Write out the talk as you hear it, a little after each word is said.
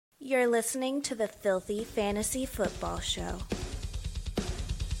You're listening to the Filthy Fantasy Football Show.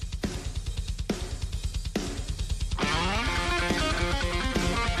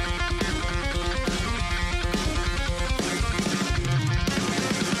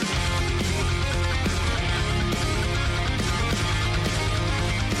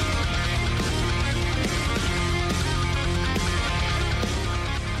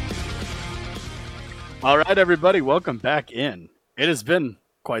 All right, everybody, welcome back in. It has been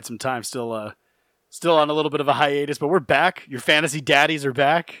quite some time, still on a little bit of a hiatus, but we're back. Your fantasy daddies are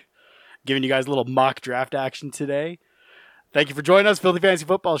back, giving you guys a little mock draft action today. Thank you for joining us, Filthy Fantasy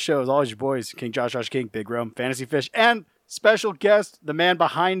Football Show. As always, your boys, King Josh King, Big Rome, Fantasy Fish, and special guest, the man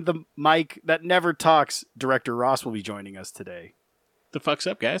behind the mic that never talks, Director Ross, will be joining us today. The fuck's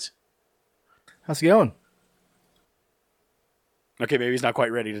up, guys? How's it going? Okay, maybe he's not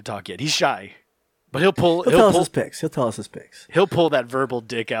quite ready to talk yet. He's shy. But he'll tell us his picks. He'll tell us his picks. He'll pull that verbal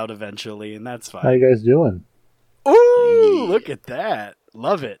dick out eventually, and that's fine. How you guys doing? Ooh, look at that.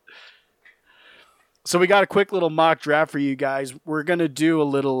 Love it. So we got a quick little mock draft for you guys. We're going to do a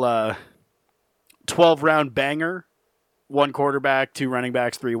little 12-round banger. 1 quarterback, 2 running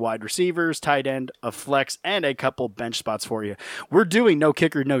backs, 3 wide receivers, tight end, a flex, and a couple bench spots for you. We're doing no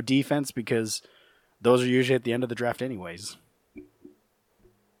kicker, no defense because those are usually at the end of the draft anyways.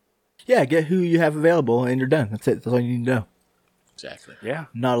 Yeah, get who you have available, and you're done. That's it. That's all you need to know. Exactly. Yeah.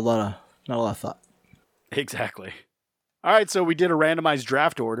 Not a lot of thought. Exactly. All right, so we did a randomized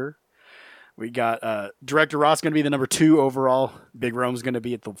draft order. We got Director Ross going to be the number 2 overall. Big Rome's going to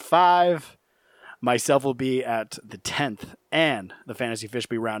be at the 5. Myself will be at the 10th, and the Fantasy Fish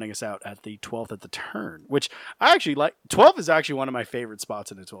will be rounding us out at the 12th at the turn, which I actually like. 12 is actually one of my favorite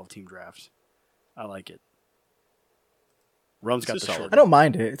spots in a 12-team draft. I like it. Rome's got the short. I don't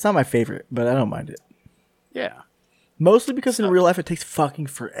mind it. It's not my favorite, but I don't mind it. Yeah. Mostly because in real life it takes fucking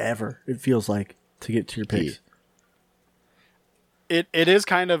forever, it feels like, to get to your picks. It is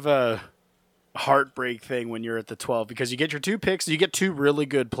kind of a heartbreak thing when you're at the 12 because you get your 2 picks, you get 2 really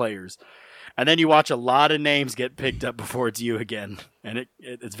good players, and then you watch a lot of names get picked up before it's you again, and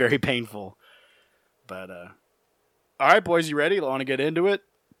it's very painful. But all right, boys, you ready? Want to get into it?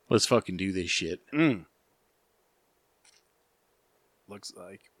 Let's fucking do this shit. Looks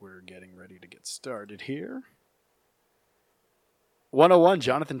like we're getting ready to get started here. 101,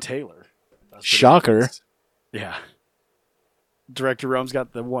 Jonathan Taylor. Shocker. Yeah. Director Rome's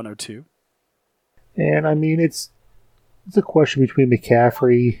got the 102. And I mean, it's a question between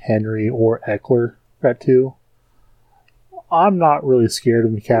McCaffrey, Henry, or Eckler at 2. I'm not really scared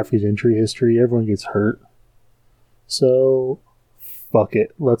of McCaffrey's injury history. Everyone gets hurt. So, fuck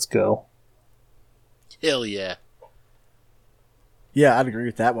it. Let's go. Hell yeah. Yeah, I'd agree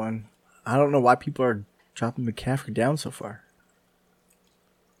with that one. I don't know why people are dropping McCaffrey down so far.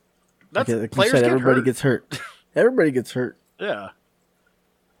 That's like players you said, get everybody hurt. gets hurt. Everybody gets hurt. Yeah.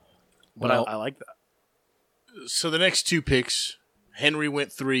 But Well, I like that. So the next 2 picks, Henry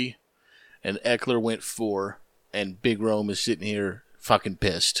went 3, and Eckler went 4, and Big Rome is sitting here fucking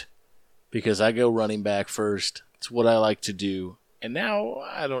pissed because I go running back first. It's what I like to do. And now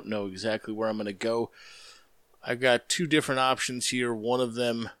I don't know exactly where I'm going to go. I've got 2 different options here. One of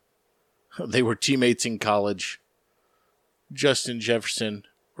them, they were teammates in college. Justin Jefferson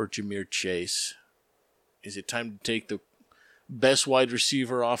or Ja'Marr Chase. Is it time to take the best wide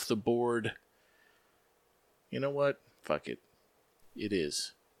receiver off the board? You know what? Fuck it. It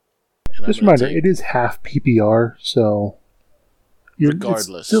is. And Just a reminder, it is half PPR, so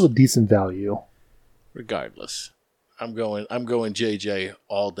regardless, it's still a decent value. Regardless, I'm going JJ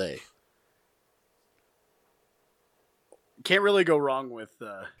all day. Can't really go wrong with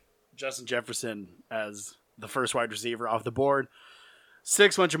Justin Jefferson as the first wide receiver off the board.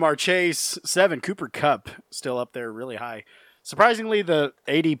 6 went Ja'Marr Chase. 7 Cooper Kupp, still up there really high. Surprisingly, the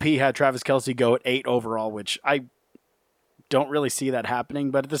ADP had Travis Kelce go at 8 overall, which I don't really see that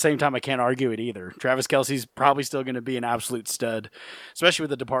happening, but at the same time, I can't argue it either. Travis Kelce's probably still going to be an absolute stud, especially with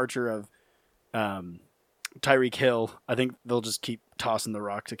the departure of Tyreek Hill. I think they'll just keep tossing the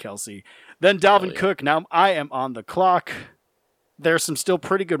rock to Kelce. Then Dalvin Cook. Now I am on the clock. There's some still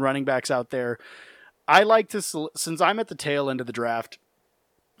pretty good running backs out there. I like to, since I'm at the tail end of the draft,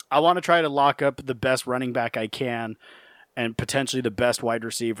 I want to try to lock up the best running back I can and potentially the best wide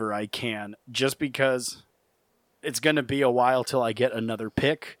receiver I can, just because it's going to be a while till I get another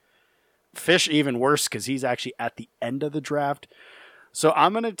pick. Fish even worse because he's actually at the end of the draft. So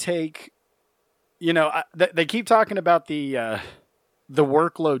I'm going to take, they keep talking about the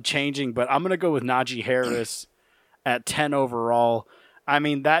workload changing, but I'm going to go with Najee Harris at 10 overall. I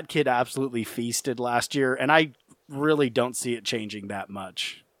mean, that kid absolutely feasted last year, and I really don't see it changing that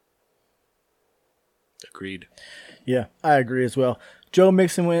much. Agreed. Yeah, I agree as well. Joe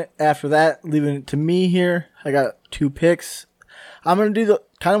Mixon went after that, leaving it to me here. I got 2 picks. I'm going to do the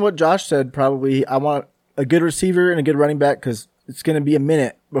kind of what Josh said probably. I want a good receiver and a good running back because it's going to be a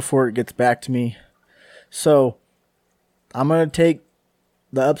minute before it gets back to me. So I'm going to take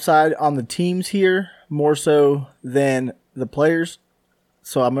the upside on the teams here more so than the players.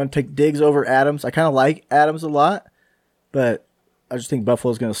 So I'm going to take Diggs over Adams. I kind of like Adams a lot, but I just think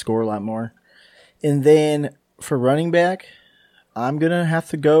Buffalo's going to score a lot more. And then for running back, I'm going to have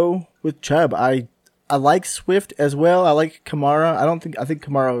to go with Chubb. I like Swift as well. I like Kamara. I think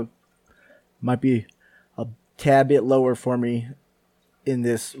Kamara might be a tad bit lower for me in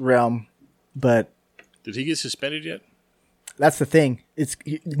this realm, but did he get suspended yet? That's the thing. It's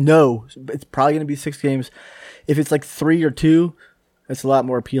probably going to be 6 games. If it's like 3 or 2, it's a lot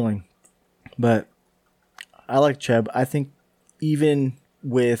more appealing. But I like Chubb. I think even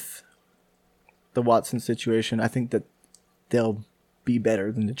with the Watson situation, I think that they'll be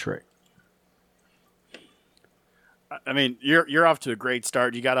better than Detroit. I mean, you're off to a great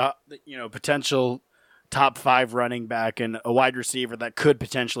start. You got a potential top 5 running back and a wide receiver that could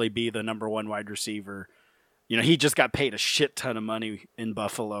potentially be the number 1 wide receiver. He just got paid a shit ton of money in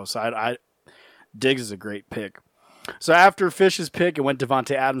Buffalo, so Diggs is a great pick. So after Fish's pick, it went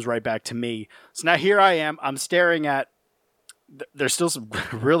Devontae Adams right back to me. So now here I am. I'm staring at. There's still some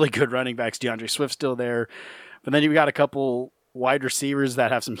really good running backs. DeAndre Swift's still there, but then you got a couple wide receivers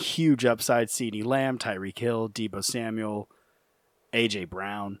that have some huge upside. CeeDee Lamb, Tyreek Hill, Deebo Samuel, A.J.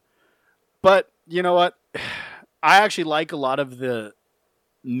 Brown. But you know what? I actually like a lot of the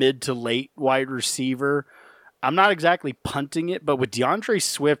mid to late wide receiver. I'm not exactly punting it, but with DeAndre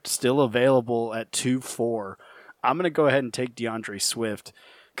Swift still available at 2-4, I'm going to go ahead and take DeAndre Swift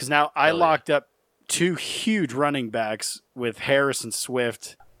because now I locked up 2 huge running backs with Harris and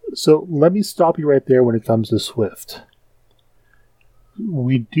Swift. So let me stop you right there when it comes to Swift.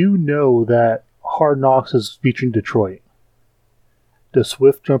 We do know that Hard Knocks is featuring Detroit. Does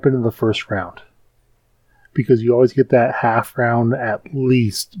Swift jump into the first round? Because you always get that half round at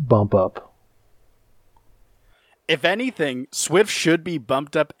least bump up. If anything, Swift should be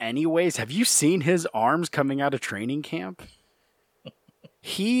bumped up anyways. Have you seen his arms coming out of training camp?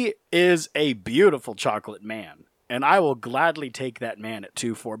 He is a beautiful chocolate man, and I will gladly take that man at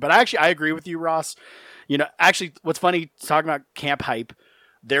 2-4. But actually, I agree with you, Ross. Actually, what's funny, talking about camp hype,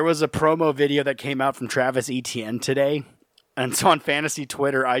 there was a promo video that came out from Travis Etienne today. And so on fantasy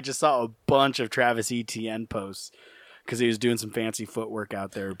Twitter, I just saw a bunch of Travis Etienne posts because he was doing some fancy footwork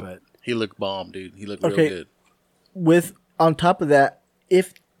out there. But he looked bomb, dude. He looked real good. On top of that,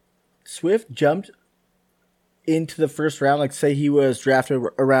 if Swift jumped into the first round, like say he was drafted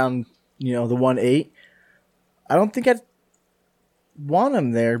around, the 1-8, I don't think I'd want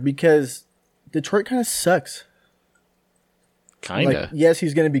him there because Detroit kind of sucks. Kinda. Yes,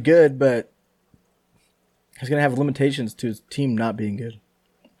 he's going to be good, but he's going to have limitations to his team not being good.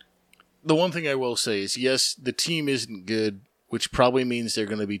 The one thing I will say is, yes, the team isn't good, which probably means they're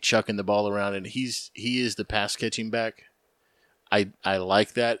going to be chucking the ball around, and he is the pass-catching back. I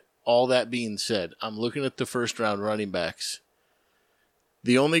like that. All that being said, I'm looking at the first-round running backs.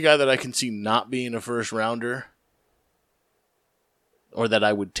 The only guy that I can see not being a first-rounder, or that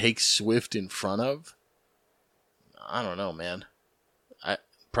I would take Swift in front of, I don't know, man.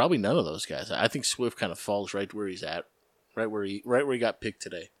 Probably none of those guys. I think Swift kind of falls right where he's at, right where he got picked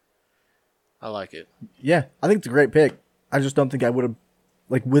today. I like it. Yeah, I think it's a great pick. I just don't think I would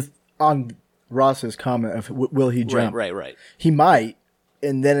have, on Ross's comment of will he jump? Right. He might,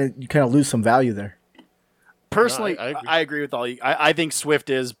 and then you kind of lose some value there. Personally, No, I agree with all you. I think Swift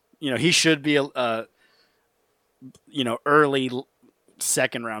is, he should be a early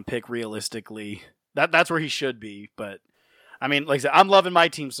second round pick realistically. That's where he should be. But I mean, like I said, I'm loving my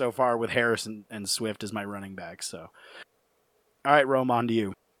team so far with Harris and Swift as my running back. So, all right, Rome, on to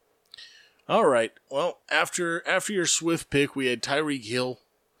you. All right. Well, after your Swift pick, we had Tyreek Hill.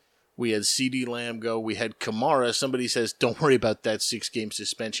 We had CeeDee Lamb go. We had Kamara. Somebody says, don't worry about that 6-game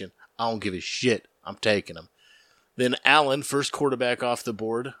suspension. I don't give a shit. I'm taking him. Then Allen, first quarterback off the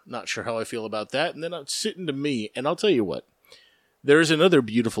board. Not sure how I feel about that. And then it's sitting to me. And I'll tell you what. There's another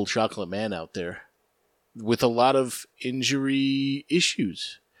beautiful chocolate man out there with a lot of injury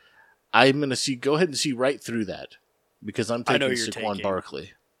issues. I'm going to go ahead and see right through that because I'm taking Saquon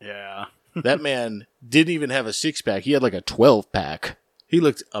Barkley. Yeah. That man didn't even have a 6-pack. He had like a 12-pack. He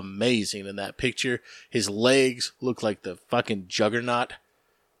looked amazing in that picture. His legs looked like the fucking juggernaut.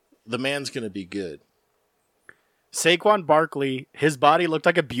 The man's going to be good. Saquon Barkley, his body looked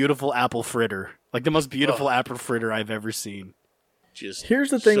like a beautiful apple fritter. Like the most beautiful apple fritter I've ever seen.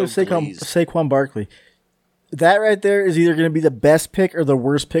 Here's the thing with Saquon Barkley. that right there is either going to be the best pick or the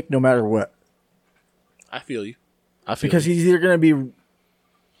worst pick, no matter what. I feel you. Because he's either going to be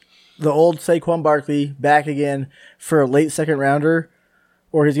the old Saquon Barkley back again for a late second rounder,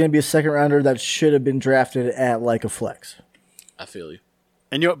 or he's going to be a second rounder that should have been drafted at like a flex. I feel you.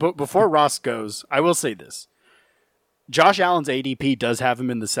 And but before Ross goes, I will say this. Josh Allen's ADP does have him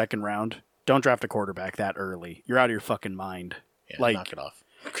in the second round. Don't draft a quarterback that early. You're out of your fucking mind. Yeah, knock it off.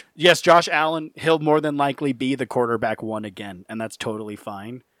 Yes, Josh Allen, he'll more than likely be the quarterback one again, and that's totally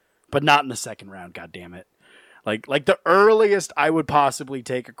fine. But not in the second round, goddammit. Like the earliest I would possibly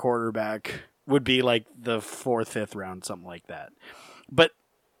take a quarterback would be like the 4th, 5th round, something like that. But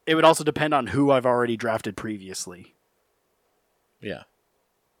it would also depend on who I've already drafted previously. Yeah.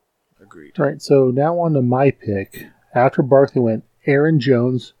 Agreed. All right, so now on to my pick. After Barkley went Aaron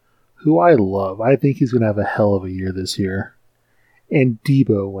Jones, who I love. I think he's going to have a hell of a year this year. And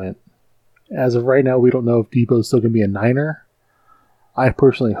Debo went. As of right now, we don't know if Debo's still going to be a Niner. I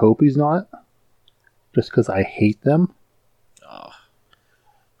personally hope he's not. Just because I hate them. Oh.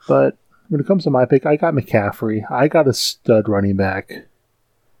 But when it comes to my pick, I got McCaffrey. I got a stud running back.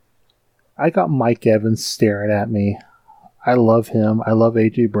 I got Mike Evans staring at me. I love him. I love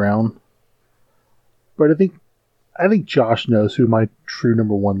A.J. Brown. But I think Josh knows who my true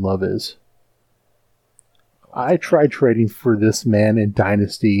number one love is. I tried trading for this man in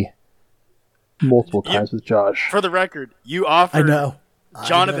Dynasty multiple times with Josh. For the record, you offered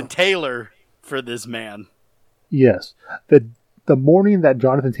Jonathan know. Taylor for this man. Yes. The morning that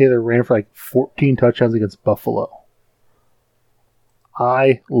Jonathan Taylor ran for like 14 touchdowns against Buffalo,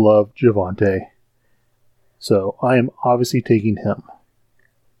 I love Javonte. So I am obviously taking him.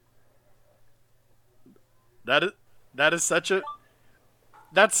 That's such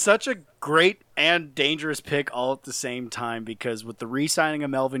a great and dangerous pick all at the same time, because with the re-signing of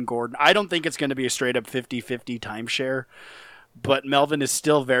Melvin Gordon, I don't think it's going to be a straight up 50-50 timeshare, but Melvin is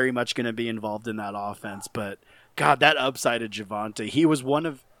still very much going to be involved in that offense. But God, that upside of Javonte, he was one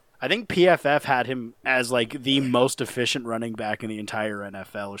of, I think PFF had him as like the most efficient running back in the entire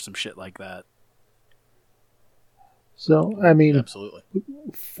NFL or some shit like that. So, I mean, Absolutely.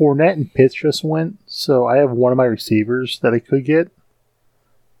 Fournette and Pitts just went, so I have one of my receivers that I could get.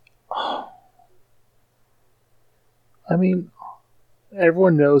 I mean,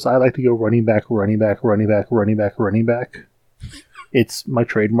 everyone knows I like to go running back. It's my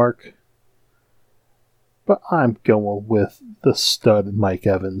trademark. But I'm going with the stud Mike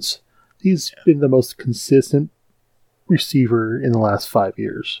Evans. He's been the most consistent receiver in the last 5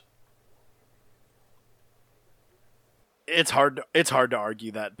 years. It's hard to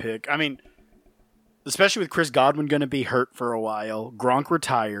argue that pick. I mean, especially with Chris Godwin going to be hurt for a while. Gronk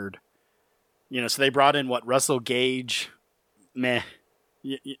retired. So they brought in Russell Gage, meh.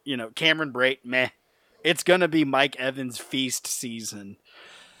 Cameron Brate, meh. It's going to be Mike Evans' feast season.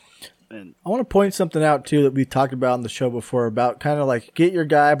 And I want to point something out, too, that we talked about on the show before about kind of like get your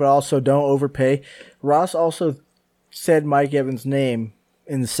guy, but also don't overpay. Ross also said Mike Evans' name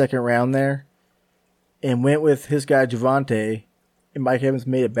in the second round there and went with his guy Javonte, and Mike Evans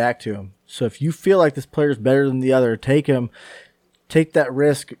made it back to him. So if you feel like this player's better than the other, take him. Take that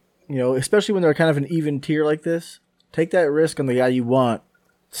risk, especially when they're kind of an even tier like this. Take that risk on the guy you want.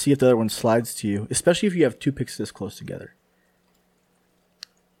 See if the other one slides to you, especially if you have two picks this close together.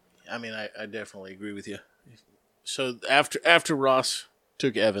 I mean, I definitely agree with you. So after Ross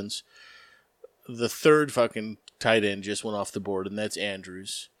took Evans, the third fucking tight end just went off the board, and that's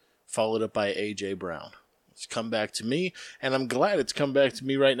Andrews, followed up by A.J. Brown. It's come back to me, and I'm glad it's come back to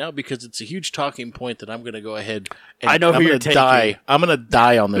me right now because it's a huge talking point that I'm going to go ahead and I know who you're taking. I'm going to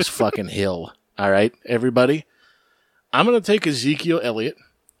die on this fucking hill. All right, everybody? I'm going to take Ezekiel Elliott.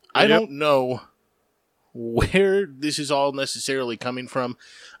 I don't know where this is all necessarily coming from,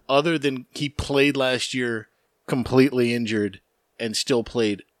 other than he played last year completely injured and still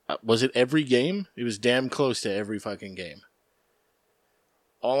played. Was it every game? It was damn close to every fucking game.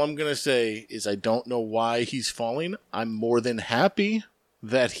 All I'm going to say is I don't know why he's falling. I'm more than happy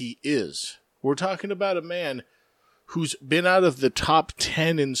that he is. We're talking about a man who's been out of the top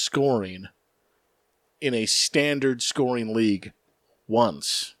 10 in scoring in a standard scoring league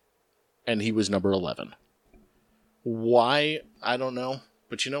once, and he was number 11. Why? I don't know.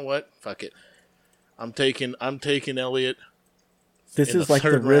 But you know what? Fuck it. I'm taking Elliott. This is like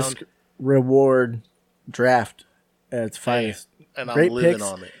the risk reward draft at its finest. And Great I'm living picks,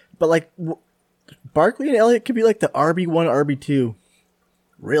 on it. But like Barkley and Elliott could be like the RB1, RB2.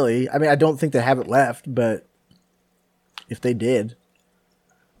 Really? I mean, I don't think they have it left, but if they did,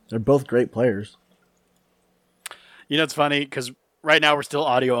 they're both great players. it's funny because right now we're still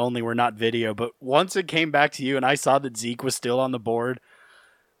audio only, we're not video, but once it came back to you and I saw that Zeke was still on the board,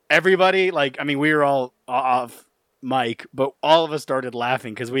 everybody, we were all off mic, but all of us started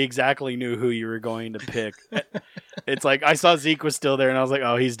laughing because we exactly knew who you were going to pick. It's like I saw Zeke was still there and I was like,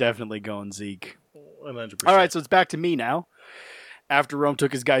 oh, he's definitely going Zeke. 100%. All right, so it's back to me now. After Rome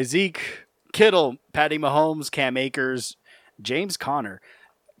took his guy Zeke, Kittle, Patty Mahomes, Cam Akers, James Conner.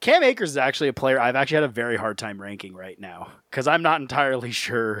 Cam Akers is actually a player I've actually had a very hard time ranking right now because I'm not entirely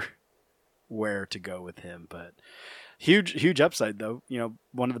sure where to go with him, but huge upside though.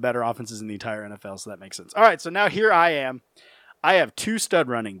 One of the better offenses in the entire NFL, so that makes sense. All right, so now here I am. I have 2 stud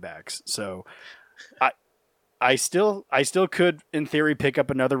running backs, so I still could, in theory, pick up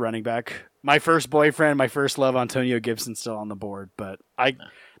another running back. My first boyfriend, my first love, Antonio Gibson's still on the board, but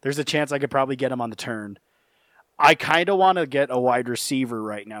there's a chance I could probably get him on the turn. I kind of want to get a wide receiver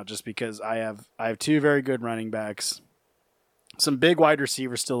right now just because I have 2 very good running backs. Some big wide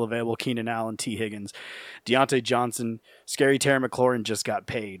receivers still available. Keenan Allen, T. Higgins, Deontay Johnson, Scary Terry McLaurin just got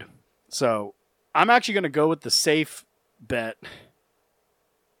paid. So I'm actually going to go with the safe bet.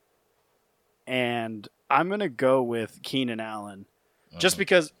 And I'm going to go with Keenan Allen just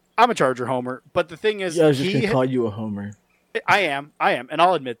because I'm a Charger homer. But the thing is, I was just going to call you a homer. I am, and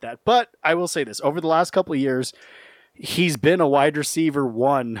I'll admit that. But I will say this. Over the last couple of years, he's been a wide receiver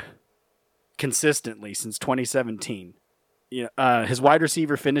 1 consistently since 2017. His wide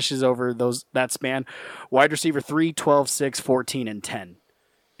receiver finishes over that span. Wide receiver 3, 12, 6, 14, and 10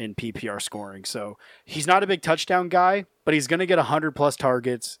 in PPR scoring. So he's not a big touchdown guy, but he's going to get 100-plus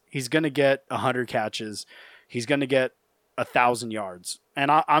targets. He's going to get 100 catches. He's going to get 1,000 yards. And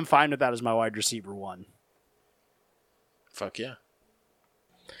I'm fine with that as my wide receiver 1. Fuck yeah.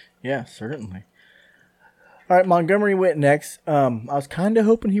 Yeah, certainly. All right, Montgomery went next. I was kind of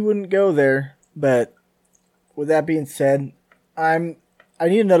hoping he wouldn't go there, but with that being said, I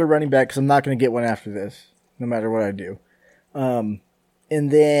need another running back because I'm not going to get one after this, no matter what I do. And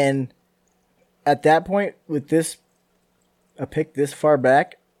then at that point, with a pick this far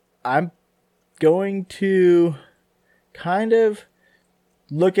back, I'm going to kind of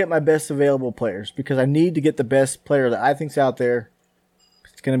look at my best available players because I need to get the best player that I think's out there.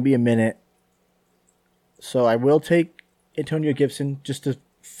 It's going to be a minute. So I will take Antonio Gibson just to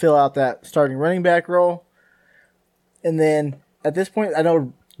fill out that starting running back role. And then at this point, I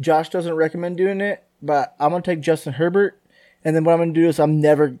know Josh doesn't recommend doing it, but I'm going to take Justin Herbert. And then what I'm going to do is I'm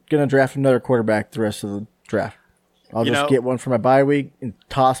never going to draft another quarterback the rest of the draft. I'll just get one for my bye week and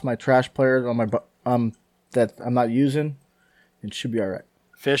toss my trash players on my that I'm not using. It should be all right.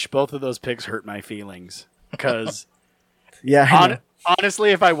 Fish, both of those picks hurt my feelings because honestly,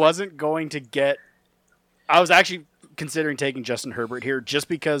 if I wasn't going to get, I was actually considering taking Justin Herbert here just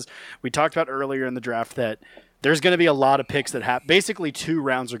because we talked about earlier in the draft that there's going to be a lot of picks that happen. Basically, 2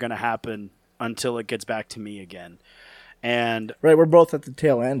 rounds are going to happen until it gets back to me again. And right, we're both at the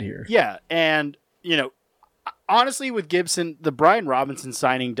tail end here. Yeah, and honestly, with Gibson, the Brian Robinson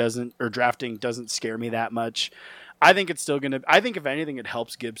drafting doesn't scare me that much. I think it's still going to, I think if anything, it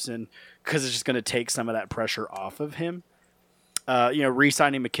helps Gibson because it's just going to take some of that pressure off of him.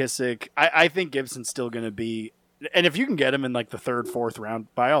 Re-signing McKissick, I think Gibson's still going to be, and if you can get him in like the 3rd, 4th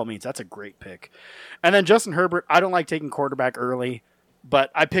round, by all means, that's a great pick. And then Justin Herbert, I don't like taking quarterback early, but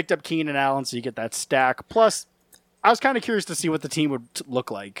I picked up Keenan Allen, so you get that stack. Plus, I was kind of curious to see what the team would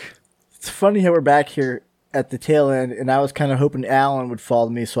look like. It's funny how we're back here at the tail end, and I was kind of hoping Allen would fall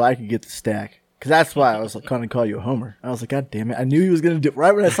to me so I could get the stack. Because that's why I was kind of call you a homer. I was like, God damn it. I knew he was going to do it.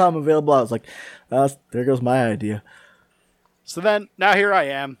 Right when I saw him available, I was like, there goes my idea. So then, now here I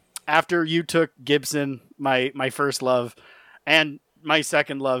am. After you took Gibson, my first love, and my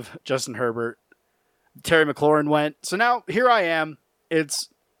second love, Justin Herbert, Terry McLaurin went. So now, here I am.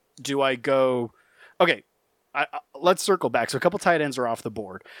 Do I go... Okay, let's circle back. So a couple tight ends are off the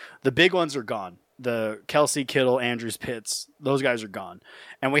board. The big ones are gone. The Kelsey, Kittle, Andrews, Pitts, those guys are gone.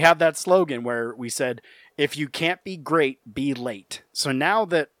 And we have that slogan where we said, if you can't be great, be late. So now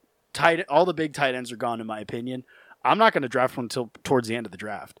that all the big tight ends are gone, in my opinion, I'm not going to draft one until towards the end of the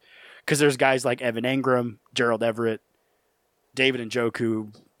draft. Because there's guys like Evan Engram, Gerald Everett, David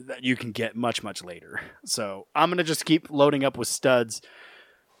Njoku that you can get much, much later. So I'm going to just keep loading up with studs.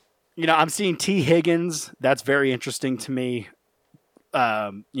 I'm seeing T. Higgins. That's very interesting to me.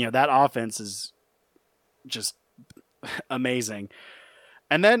 That offense is just amazing.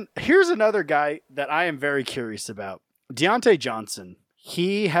 And then here's another guy that I am very curious about. Deontay Johnson.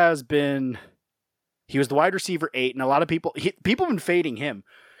 He was the wide receiver 8, and a lot of people have been fading him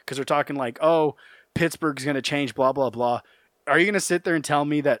because they're talking like, oh, Pittsburgh's going to change, blah, blah, blah. Are you going to sit there and tell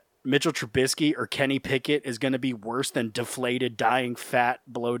me that Mitchell Trubisky or Kenny Pickett is going to be worse than deflated, dying, fat,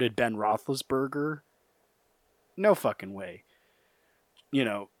 bloated Ben Roethlisberger? No fucking way.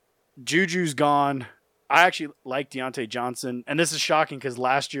 Juju's gone. I actually like Deontay Johnson. And this is shocking because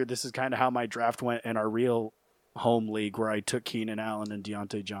last year, this is kind of how my draft went in our real home league where I took Keenan Allen and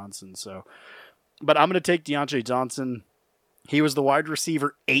Deontay Johnson. But I'm going to take Deontay Johnson. He was the wide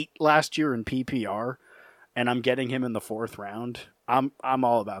receiver 8 last year in PPR, and I'm getting him in the 4th round. I'm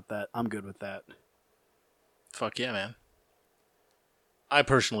all about that. I'm good with that. Fuck yeah, man. I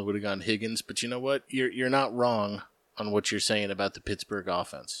personally would have gone Higgins, but you know what? You're not wrong on what you're saying about the Pittsburgh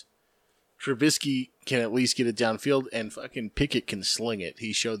offense. Trubisky can at least get it downfield, and fucking Pickett can sling it.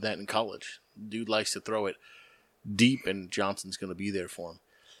 He showed that in college. Dude likes to throw it deep, and Johnson's going to be there for him.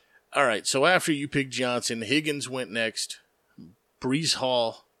 All right, so after you picked Johnson, Higgins went next. Breece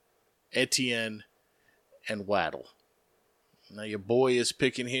Hall, Etienne, and Waddle. Now your boy is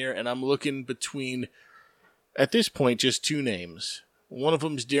picking here, and I'm looking between, at this point, just 2 names. One of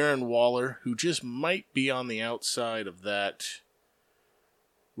them's Darren Waller, who just might be on the outside of that.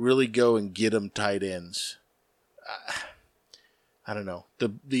 Really go and get him tight ends. I don't know.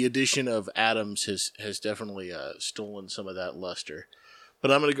 The addition of Adams has definitely stolen some of that luster. But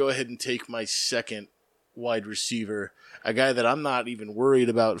I'm going to go ahead and take my second wide receiver, a guy that I'm not even worried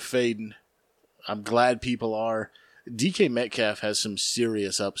about fading. I'm glad people are. DK Metcalf has some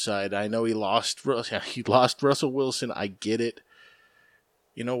serious upside. I know he lost Russell Wilson. I get it.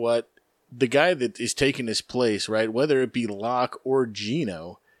 You know what? The guy that is taking his place, right, whether it be Locke or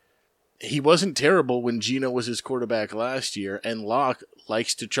Geno, he wasn't terrible when Geno was his quarterback last year, and Locke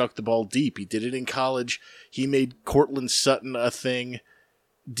likes to chuck the ball deep. He did it in college. He made Cortland Sutton a thing.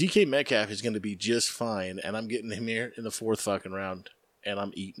 DK Metcalf is going to be just fine, and I'm getting him here in the 4th fucking round, and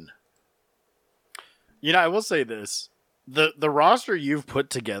I'm eating. I will say this. The roster you've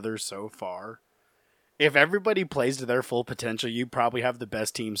put together so far, if everybody plays to their full potential, you probably have the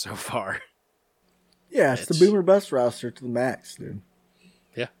best team so far. Yeah, it's the boomer bust roster to the max, dude.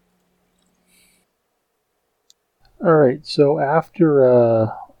 Yeah. All right, so after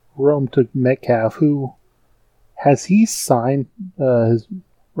Rome took Metcalf, who has he signed? Has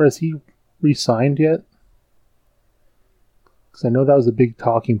he re-signed yet? Because I know that was a big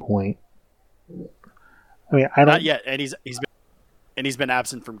talking point. I mean, I don't. Not yet, and he's been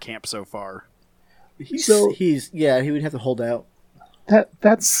absent from camp so far. He would have to hold out.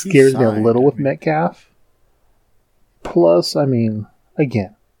 That scares me a little with Metcalf. Plus, I mean,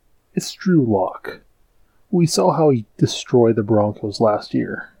 again, it's Drew Lock. We saw how he destroyed the Broncos last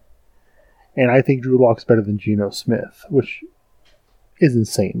year. And I think Drew Lock's better than Geno Smith, which isn't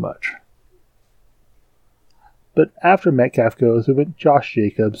saying much. But after Metcalf goes, we went Josh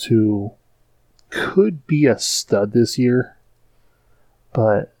Jacobs, who could be a stud this year.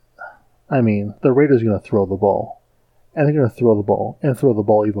 But, I mean, the Raiders are going to throw the ball. And they're going to throw the ball, and throw the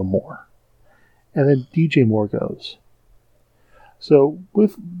ball even more. And then DJ Moore goes. So,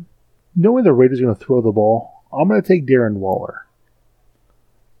 with knowing the Raiders are going to throw the ball, I'm going to take Darren Waller.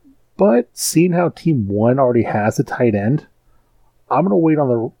 But seeing how Team 1 already has a tight end, I'm going to wait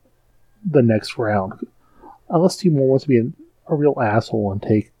on the next round. Unless Team 1 wants to be a real asshole and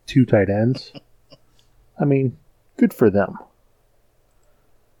take 2 tight ends. I mean, good for them.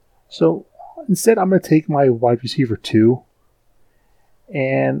 So, instead, I'm going to take my wide receiver 2.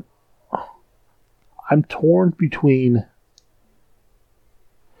 And I'm torn between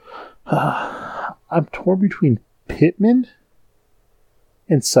Pittman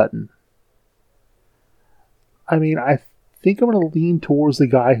and Sutton. I mean, I think I'm going to lean towards the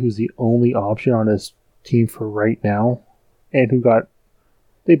guy who's the only option on his team for right now, and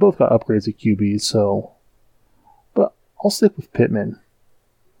they both got upgrades at QB, so, but I'll stick with Pittman.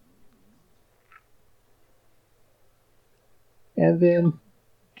 And then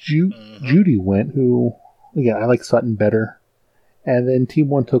Judy went, who, again, I like Sutton better. And then Team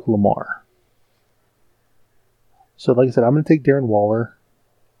 1 took Lamar. So, like I said, I'm going to take Darren Waller.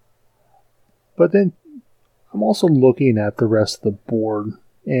 But then I'm also looking at the rest of the board,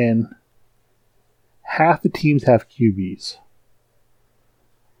 and half the teams have QBs.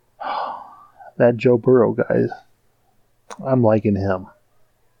 That Joe Burrow guy, I'm liking him.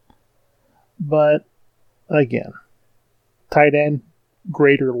 But, again, tight end,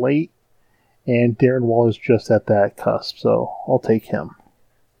 great or late, and Darren Waller's just at that cusp, so I'll take him.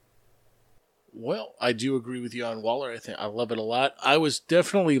 Well, I do agree with you on Waller. I love it a lot. I was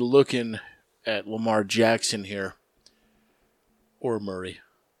definitely looking at Lamar Jackson here, or Murray,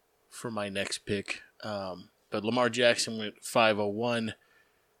 for my next pick. But Lamar Jackson went 501,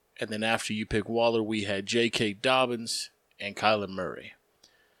 and then after you pick Waller, we had J.K. Dobbins and Kyler Murray.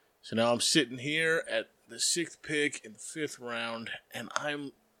 So now I'm sitting here at the 6th pick in the 5th round, and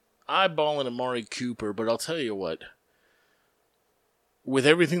I'm eyeballing Amari Cooper, but I'll tell you what. With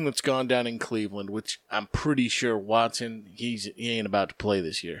everything that's gone down in Cleveland, which I'm pretty sure Watson, he ain't about to play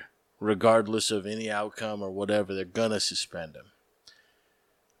this year. Regardless of any outcome or whatever, they're gonna suspend him.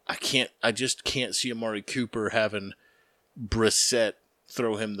 I just can't see Amari Cooper having Brissett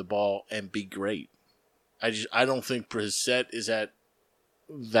throw him the ball and be great. I don't think Brissett is at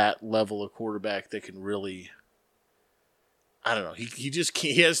that level of quarterback that can really. I don't know. He just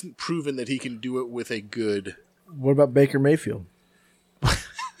can't, he hasn't proven that he can do it with a good. What about Baker Mayfield?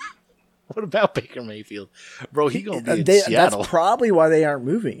 What about Baker Mayfield, bro? He's gonna be in Seattle. That's probably why they aren't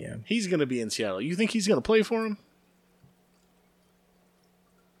moving him. He's gonna be in Seattle. You think he's gonna play for him?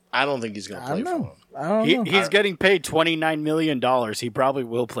 I don't think he's gonna play for him. I don't know. He's getting paid $29 million. He probably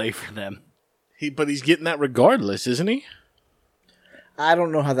will play for them. But he's getting that regardless, isn't he? I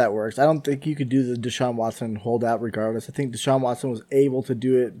don't know how that works. I don't think you could do the Deshaun Watson holdout regardless. I think Deshaun Watson was able to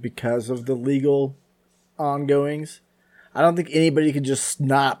do it because of the legal ongoings. I don't think anybody could just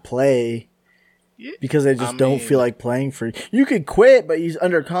not play because they just don't feel like playing for you. You could quit, but he's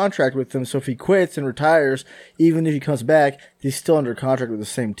under contract with them. So if he quits and retires, even if he comes back, he's still under contract with the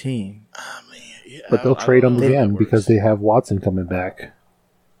same team. But they'll trade him again because they have Watson coming back.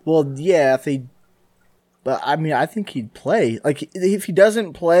 Well, yeah, but I mean, I think he'd play. Like, if he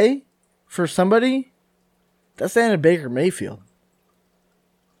doesn't play for somebody, that's the end of Baker Mayfield.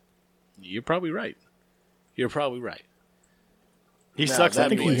 You're probably right. He sucks at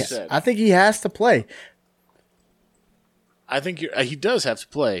being I think he has to play. I think he does have to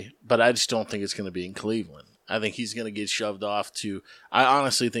play, but I just don't think it's going to be in Cleveland. I think he's going to get shoved off to. I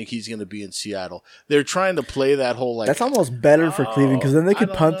honestly think he's going to be in Seattle. They're trying to play that whole like. That's almost better for Cleveland because then they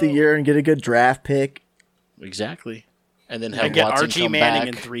could punt the year and get a good draft pick. Exactly, and then have get Watson Archie come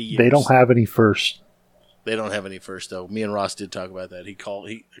Manning back. in 3 years. They don't have any first. They don't have any first though. Me and Ross did talk about that.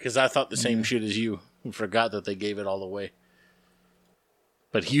 Because I thought the same shit as you. I forgot that they gave it all away.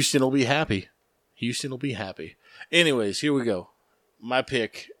 But Houston will be happy. Anyways, here we go. My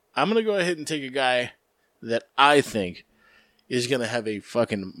pick. I'm going to go ahead and take a guy that I think is going to have a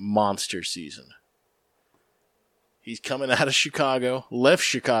fucking monster season. He's coming out of Chicago, left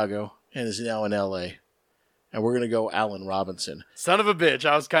Chicago, and is now in L.A. And we're going to go Allen Robinson. Son of a bitch.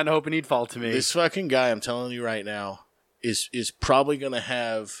 I was kind of hoping he'd fall to me. This fucking guy, I'm telling you right now, is probably going to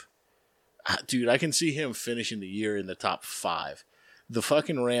have... Dude, I can see him finishing the year in the top 5. The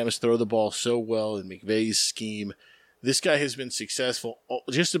fucking Rams throw the ball so well in McVay's scheme. This guy has been successful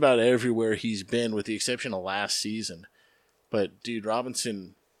just about everywhere he's been, with the exception of last season. But, dude,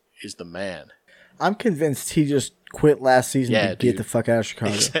 Robinson is the man. I'm convinced he just quit last season to get the fuck out of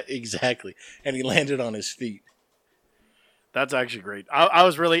Chicago. Exactly. And he landed on his feet. That's actually great. I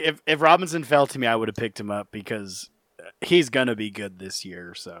was really... If Robinson fell to me, I would have picked him up because he's going to be good this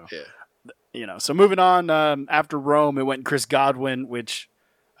year. So, so moving on, after Rome, it went Chris Godwin, which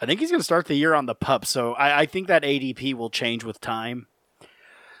I think he's going to start the year on the pup. So I think that ADP will change with time.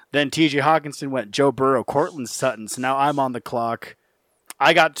 Then TJ Hawkinson went Joe Burrow, Cortland Sutton. So now I'm on the clock.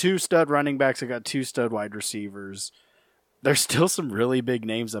 I got 2 stud running backs. I got 2 stud wide receivers. There's still some really big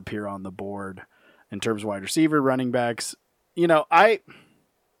names up here on the board in terms of wide receiver, running backs. I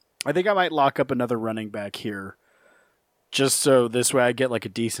think I might lock up another running back here just so this way I get like a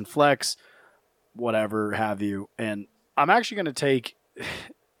decent flex, whatever have you. And I'm actually going to take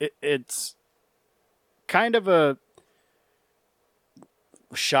it's kind of a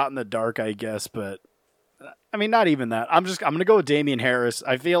shot in the dark, I guess, but I mean, not even that. I'm going to go with Damian Harris.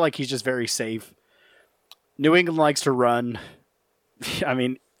 I feel like he's just very safe. New England likes to run. I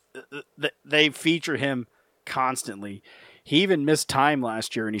mean, they feature him constantly. He even missed time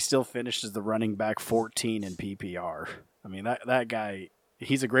last year, and he still finished as the running back 14 in PPR. I mean, that guy,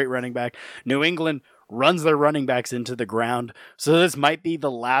 he's a great running back. New England runs their running backs into the ground, so this might be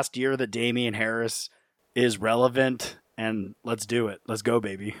the last year that Damian Harris is relevant, and let's do it. Let's go,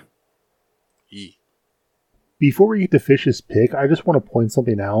 baby. Before we get to Fish's pick, I just want to point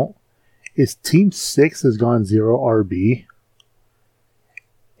something out. Is Team 6 has gone 0 RB.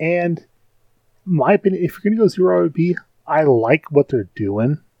 And my opinion, if you're going to go 0 RB, I like what they're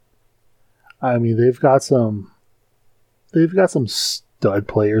doing. I mean, they've got some stud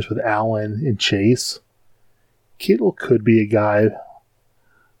players with Allen and Chase. Kittle could be a guy.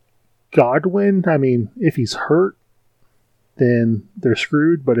 Godwin, I mean, if he's hurt, then they're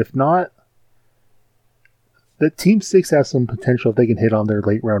screwed. But if not, the Team 6 has some potential if they can hit on their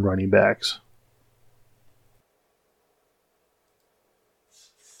late round running backs.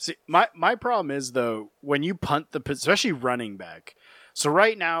 See, my problem is, though, when you punt especially running back, So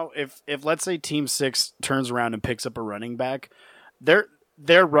right now, if let's say Team 6 turns around and picks up a running back, their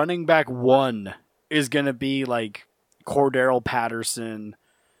running back 1 is going to be like Cordero Patterson,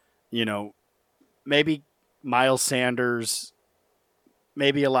 maybe Miles Sanders,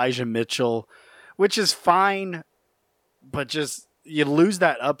 maybe Elijah Mitchell, which is fine, but just you lose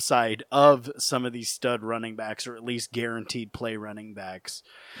that upside of some of these stud running backs, or at least guaranteed play running backs.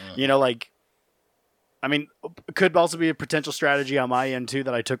 Could also be a potential strategy on my end too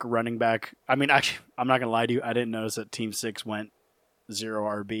that I took a running back. Actually, I'm not gonna lie to you, I didn't notice that Team 6 went 0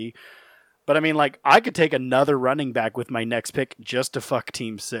 RB. But I could take another running back with my next pick just to fuck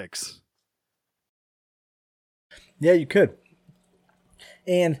Team 6. Yeah, you could.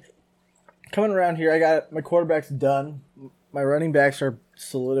 And coming around here, I got my quarterbacks done. My running backs are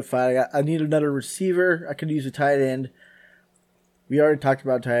solidified. I need another receiver. I could use a tight end. We already talked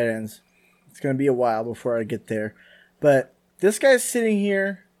about tight ends. It's going to be a while before I get there. But this guy's sitting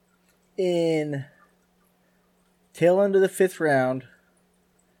here in tail end of the 5th round,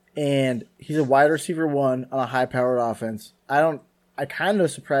 and he's a wide receiver 1 on a high-powered offense. I kind of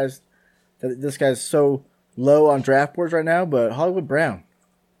surprised that this guy's so low on draft boards right now, but Hollywood Brown.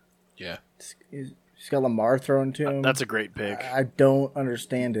 Yeah. He's got Lamar thrown to him. That's a great pick. I don't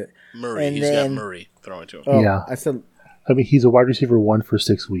understand it. Murray. And He's got Murray throwing to him. Oh, Yeah. I mean, he's a wide receiver 1 for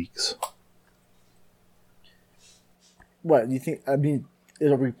 6 weeks. What do you think? Are we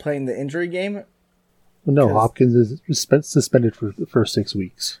playing the injury game? No, Hopkins is suspended for 6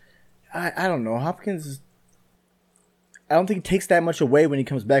 weeks. I don't know. Hopkins, I don't think it takes that much away when he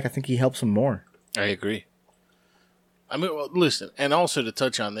comes back. I think he helps him more. I agree. Listen, and also to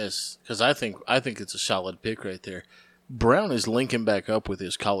touch on this, because I think it's a solid pick right there. Brown is linking back up with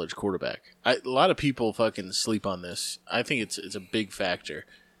his college quarterback. A lot of people fucking sleep on this. I think it's a big factor.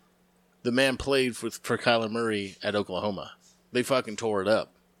 The man played for Kyler Murray at Oklahoma. They fucking tore it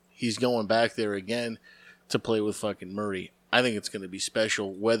up. He's going back there again to play with fucking Murray. I think it's going to be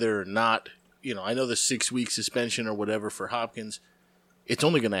special, whether or not, I know the 6-week suspension or whatever for Hopkins, it's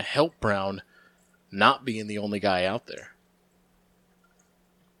only going to help Brown not being the only guy out there.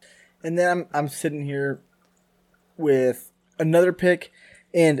 And then I'm sitting here with another pick,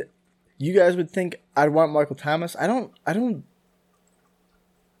 and you guys would think I'd want Michael Thomas. I don't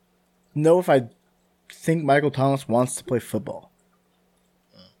know if I think Michael Thomas wants to play football.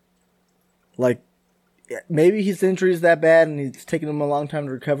 Like, maybe his injury is that bad and it's taking him a long time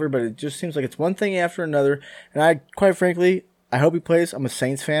to recover, but it just seems like it's one thing after another. And quite frankly, I hope he plays. I'm a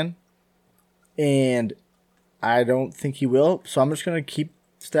Saints fan, and I don't think he will. So I'm just going to keep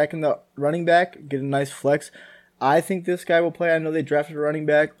stacking the running back, get a nice flex. I think this guy will play. I know they drafted a running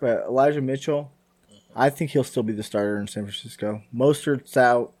back, but Elijah Mitchell, I think he'll still be the starter in San Francisco. Mostert's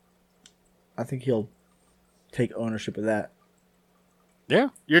out. I think he'll take ownership of that. Yeah,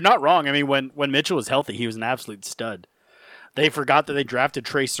 you're not wrong. When Mitchell was healthy, he was an absolute stud. They forgot that they drafted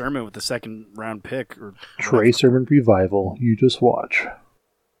Trey Sermon with the 2nd round pick. Trey Sermon revival. You just watch.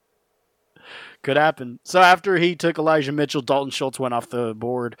 Could happen. So after he took Elijah Mitchell, Dalton Schultz went off the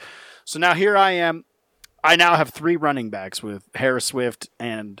board. So now here I am. I now have 3 running backs with Harris Swift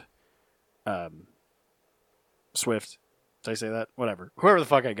and Swift. Did I say that? Whatever. Whoever the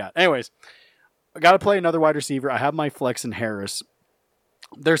fuck I got. Anyways, I got to play another wide receiver. I have my flex in Harris.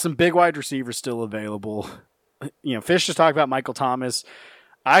 There's some big wide receivers still available. Fish just talked about Michael Thomas.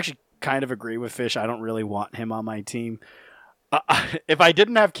 I actually kind of agree with Fish. I don't really want him on my team. If I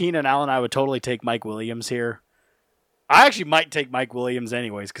didn't have Keenan Allen, I would totally take Mike Williams here. I actually might take Mike Williams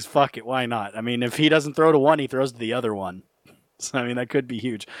anyways, because fuck it, why not? If he doesn't throw to one, he throws to the other one. So, that could be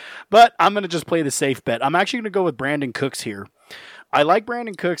huge. But I'm going to just play the safe bet. I'm actually going to go with Brandon Cooks here. I like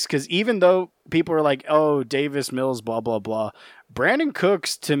Brandon Cooks because even though people are like, oh, Davis Mills, blah, blah, blah, Brandon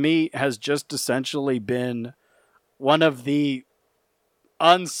Cooks, to me, has just essentially been one of the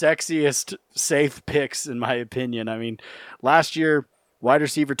unsexiest safe picks, in my opinion. Last year, wide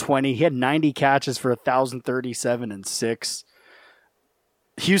receiver 20, he had 90 catches for 1,037 and 6.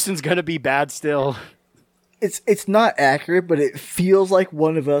 Houston's going to be bad still. It's not accurate, but it feels like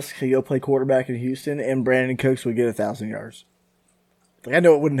one of us could go play quarterback in Houston and Brandon Cooks would get 1,000 yards. I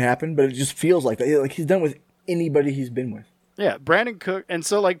know it wouldn't happen, but it just feels like that. Like he's done with anybody he's been with. Yeah, Brandon Cook. And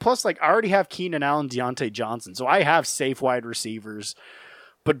so, plus, I already have Keenan Allen, Deontay Johnson. So I have safe wide receivers.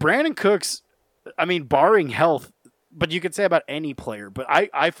 But Brandon Cooks, barring health, but you could say about any player. But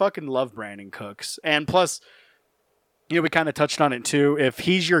I fucking love Brandon Cooks. And plus, we kind of touched on it too. If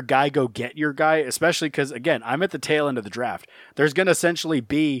he's your guy, go get your guy, especially because, again, I'm at the tail end of the draft. There's going to essentially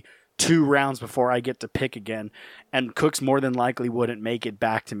be 2 rounds before I get to pick again. And Cooks more than likely wouldn't make it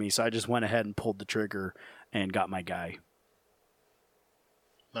back to me. So I just went ahead and pulled the trigger and got my guy.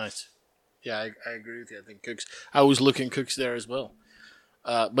 Nice. Yeah, I agree with you. I think Cooks. I was looking Cooks there as well.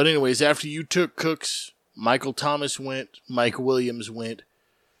 But anyways, after you took Cooks, Michael Thomas went, Mike Williams went,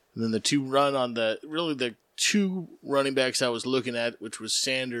 and then the two running backs I was looking at, which was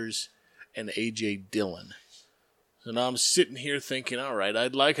Sanders and A.J. Dillon. So now I'm sitting here thinking, all right,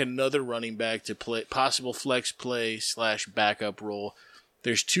 I'd like another running back to play, possible flex play / backup role.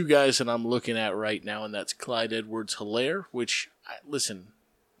 There's two guys that I'm looking at right now, and that's Clyde Edwards-Helaire, which, listen,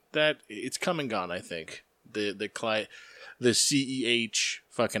 that it's come and gone, I think. The CEH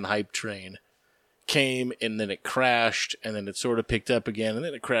fucking hype train came, and then it crashed, and then it sort of picked up again, and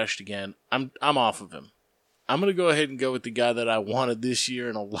then it crashed again. I'm off of him. I'm going to go ahead and go with the guy that I wanted this year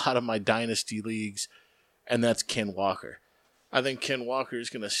in a lot of my dynasty leagues, and that's Ken Walker. I think Ken Walker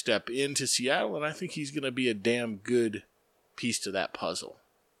is going to step into Seattle, and I think he's going to be a damn good piece to that puzzle.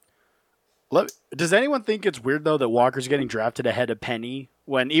 Does anyone think it's weird, though, that Walker's getting drafted ahead of Penny,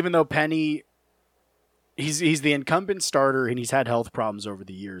 when even though Penny, he's the incumbent starter and he's had health problems over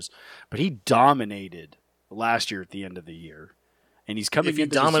the years, but he dominated last year at the end of the year, and he's coming. If he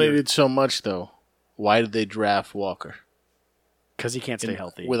dominated so much, though, why did they draft Walker? Because he can't stay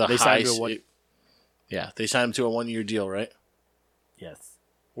healthy. With a high, they signed him to a 1-year deal, right? Yes.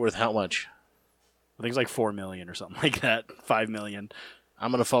 Worth how much? I think it's like $4 million or something like that. $5 million.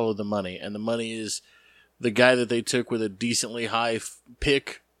 I'm going to follow the money, and the money is the guy that they took with a decently high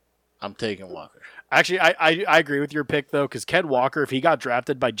pick. I'm taking Walker. Actually, I agree with your pick, though, because Ken Walker, if he got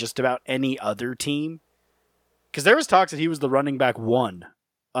drafted by just about any other team, because there was talks that he was the running back 1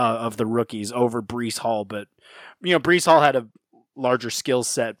 of the rookies over Breece Hall, but Breece Hall had a larger skill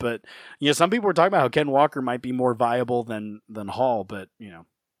set, but some people were talking about how Ken Walker might be more viable than Hall, but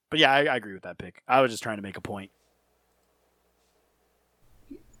yeah, I agree with that pick. I was just trying to make a point.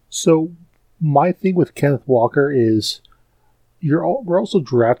 So my thing with Kenneth Walker is we're also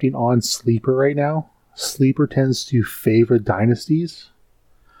drafting on Sleeper right now. Sleeper tends to favor dynasties,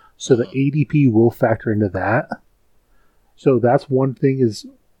 so the ADP will factor into that. So that's one thing, is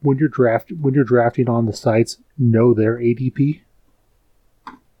when you're drafting on the sites, know their ADP.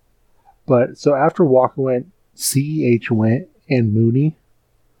 But so after Walker went, CEH went, and Mooney.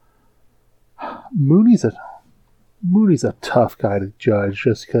 Mooney's a tough guy to judge,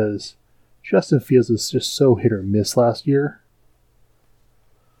 just because Justin Fields was just so hit or miss last year.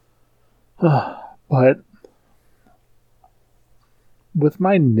 But with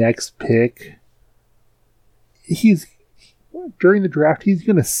my next pick, during the draft, he's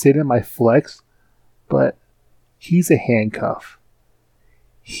going to sit in my flex, but he's a handcuff.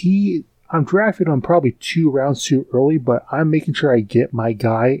 I'm drafting him probably 2 rounds too early, but I'm making sure I get my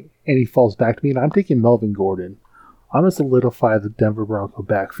guy and he falls back to me, and I'm taking Melvin Gordon. I'm going to solidify the Denver Bronco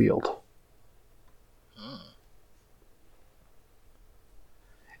backfield.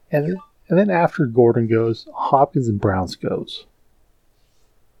 And then after Gordon goes, Hopkins and Browns goes.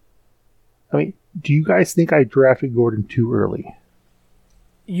 I mean, do you guys think I drafted Gordon too early?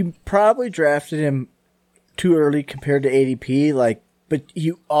 You probably drafted him too early compared to ADP, but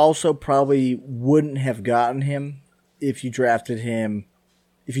you also probably wouldn't have gotten him if you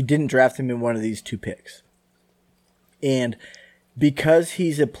didn't draft him in one of these 2 picks. And because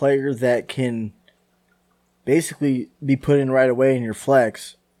he's a player that can basically be put in right away in your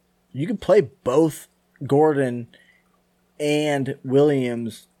flex, you can play both Gordon and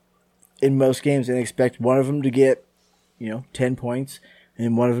Williams in most games and expect one of them to get, 10 points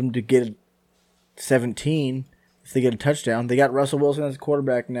and one of them to get 17 if they get a touchdown. They got Russell Wilson as a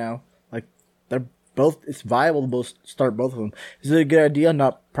quarterback now. They're both. It's viable to start both of them. Is it a good idea?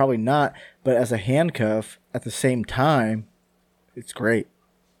 Probably not. But as a handcuff at the same time, it's great.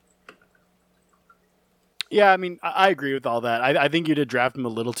 Yeah, I mean, I agree with all that. I think you did draft him a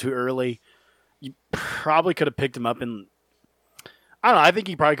little too early. You probably could have picked him up in, I don't know, I think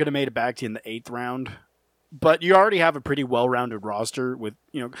he probably could have made it back to you in the 8th round. But you already have a pretty well-rounded roster with,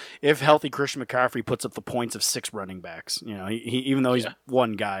 if healthy Christian McCaffrey puts up the points of 6 running backs. He even though he's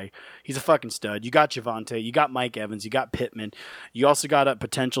one guy, he's a fucking stud. You got Javonte, you got Mike Evans, you got Pittman. You also got a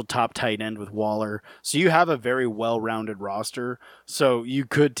potential top tight end with Waller. So you have a very well-rounded roster. So you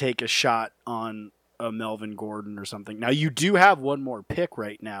could take a shot on a Melvin Gordon or something. Now you do have one more pick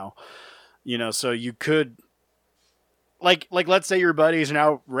right now, so you could, like let's say your buddies are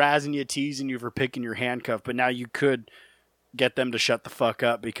now razzing you, teasing you for picking your handcuff, but now you could get them to shut the fuck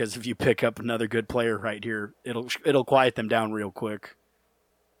up, because if you pick up another good player right here, it'll quiet them down real quick.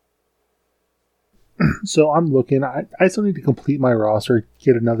 So I'm looking, I still need to complete my roster,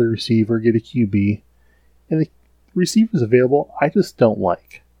 get another receiver, get a QB, and the receivers available I just don't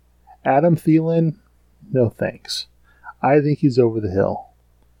like. Adam Thielen, no thanks. I think he's over the hill.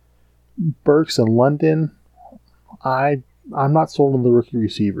 Burks and London, I'm not sold on the rookie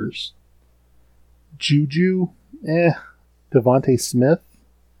receivers. Juju, Devontae Smith.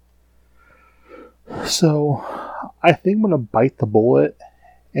 So I think I'm going to bite the bullet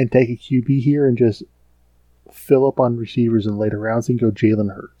and take a QB here and just fill up on receivers in later rounds and go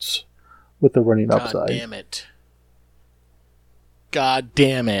Jalen Hurts with the running upside. God damn it. God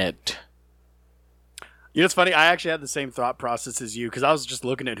damn it. You know, it's funny. I actually had the same thought process as you because I was just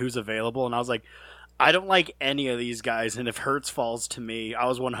looking at who's available, and I was like, I don't like any of these guys, and if Hurts falls to me, I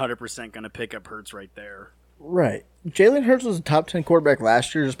was 100% going to pick up Hurts right there. Right. Jalen Hurts was a top 10 quarterback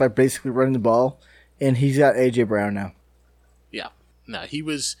last year just by basically running the ball, and he's got A.J. Brown now. Yeah. No,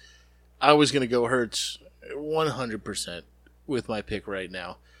 I was going to go Hurts 100% with my pick right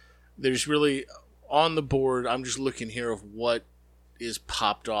now. There's really, on the board, I'm just looking here of what is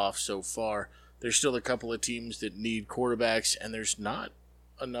popped off so far. There's still a couple of teams that need quarterbacks, and there's not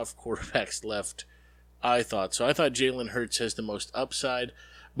enough quarterbacks left, I thought. So I thought Jalen Hurts has the most upside,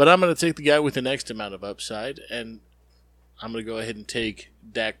 but I'm going to take the guy with the next amount of upside, and I'm going to go ahead and take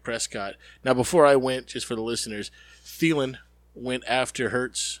Dak Prescott. Now, before I went, just for the listeners, Thielen went after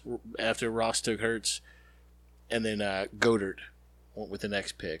Hurts, after Ross took Hurts, and then Goddard went with the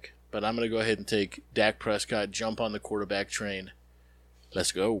next pick. But I'm going to go ahead and take Dak Prescott, jump on the quarterback train.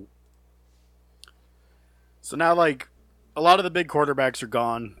 Let's go. So now, like, a lot of the big quarterbacks are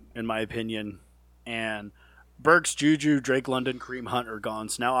gone, in my opinion, and Burks, Juju, Drake London, Kareem Hunt are gone,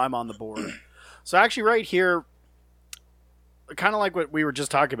 so now I'm on the board. So actually right here, kind of like what we were just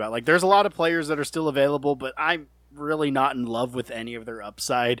talking about, like there's a lot of players that are still available, but I'm really not in love with any of their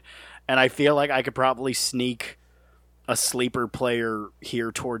upside, and I feel like I could probably sneak a sleeper player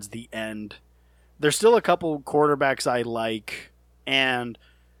here towards the end. There's still a couple quarterbacks I like, and,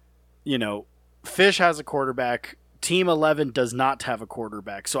 you know, Fish has a quarterback. Team 11 does not have a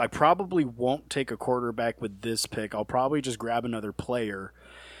quarterback, so I probably won't take a quarterback with this pick. I'll probably just grab another player,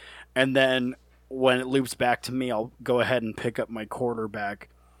 and then when it loops back to me, I'll go ahead and pick up my quarterback.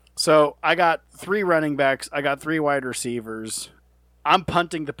 So I got 3 running backs. I got 3 wide receivers. I'm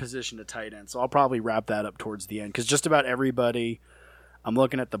punting the position to tight end, so I'll probably wrap that up towards the end because just about everybody, I'm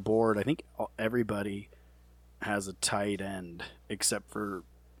looking at the board, I think everybody has a tight end except for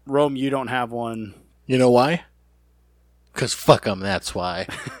Rome. You don't have one. You know why? Because fuck them, that's why.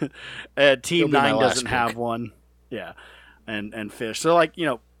 Team 9 doesn't have one. Yeah, and Fish. So, like, you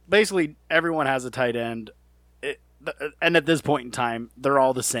know, basically everyone has a tight end. And at this point in time, they're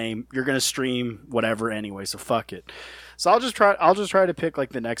all the same. You're going to stream whatever anyway, so fuck it. So I'll just try to pick, like,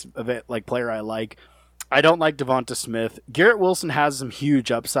 the next player I like. I don't like Devonta Smith. Garrett Wilson has some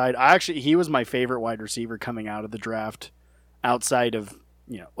huge upside. He was my favorite wide receiver coming out of the draft outside of,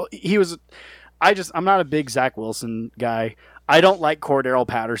 you know, well, I'm not a big Zach Wilson guy. I don't like Cordero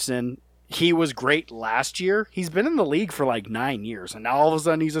Patterson. He was great last year. He's been in the league for like 9 years, and now all of a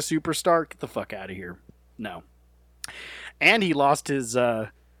sudden he's a superstar. Get the fuck out of here. No. And he lost his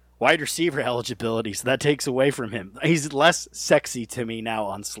wide receiver eligibility, so that takes away from him. He's less sexy to me now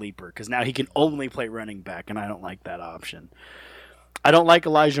on Sleeper, because now he can only play running back, and I don't like that option. I don't like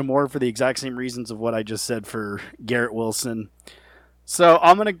Elijah Moore for the exact same reasons of what I just said for Garrett Wilson. So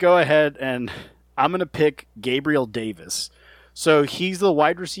I'm going to go ahead and I'm going to pick Gabriel Davis. So he's the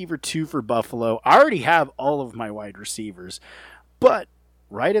wide receiver 2 for Buffalo. I already have all of my wide receivers. But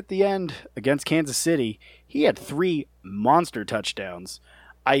right at the end against Kansas City, he had 3 monster touchdowns.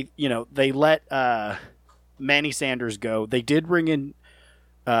 They let Manny Sanders go. They did bring in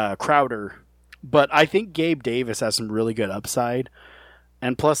Crowder. But I think Gabe Davis has some really good upside.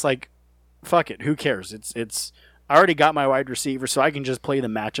 And plus, like, fuck it. Who cares? It's I already got my wide receiver, so I can just play the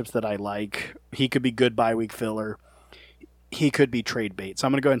matchups that I like. He could be good bye-week filler. He could be trade bait. So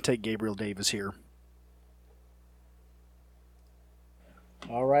I'm going to go ahead and take Gabriel Davis here.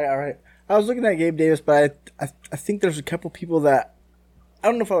 All right. I was looking at Gabe Davis, but I think there's a couple people that I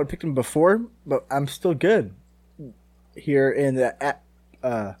don't know if I would have picked him before, but I'm still good here in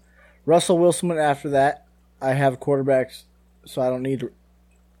the Russell Wilson went after that. I have quarterbacks, so I don't need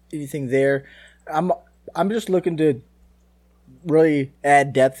anything there. I'm just looking to really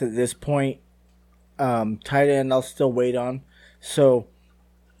add depth at this point. Tight end, I'll still wait on. So,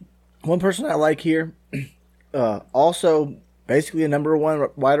 one person I like here, also basically a number 1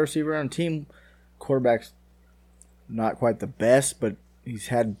 wide receiver on the team. Quarterback's not quite the best, but he's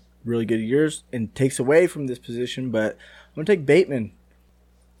had really good years and takes away from this position. But I'm going to take Bateman.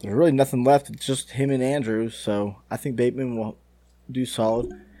 There's really nothing left. It's just him and Andrews. So, I think Bateman will do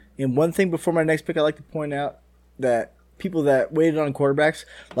solid. And one thing before my next pick, I like to point out that people that waited on quarterbacks,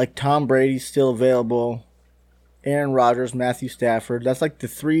 like Tom Brady's still available. Aaron Rodgers, Matthew Stafford. That's like the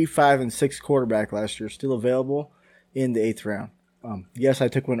 3, 5, and 6 quarterback last year, still available in the 8th round. Yes, I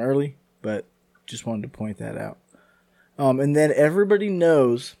took one early, but just wanted to point that out. And then everybody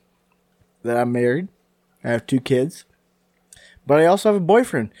knows that I'm married. I have 2 kids. But I also have a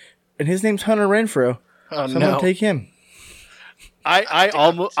boyfriend, and his name's Hunter Renfrow. Oh, so I'm going to take him. I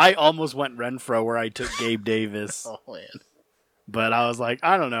almost went Renfro where I took Gabe Davis. Oh, man. But I was like,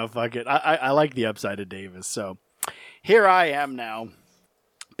 I don't know, fuck it. I like the upside of Davis. So here I am now,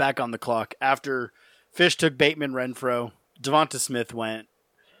 back on the clock. After Fish took Bateman, Renfro, Devonta Smith went.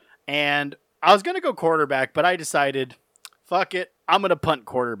 And I was going to go quarterback, but I decided, fuck it, I'm going to punt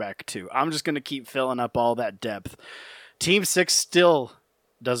quarterback too. I'm just going to keep filling up all that depth. Team 6 still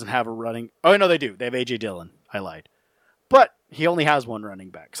doesn't have a running. Oh, no, they do. They have A.J. Dillon. I lied. But he only has one running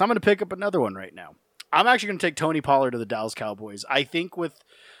back. So I'm going to pick up another one right now. I'm actually going to take Tony Pollard to the Dallas Cowboys. I think with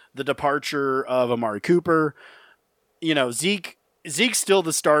the departure of Amari Cooper, Zeke's still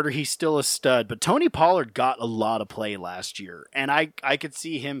the starter. He's still a stud. But Tony Pollard got a lot of play last year. And I could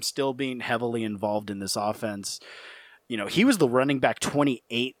see him still being heavily involved in this offense. He was the running back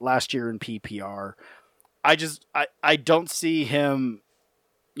 28 last year in PPR. I don't see him,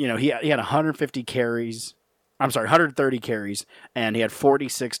 he had 130 carries, and he had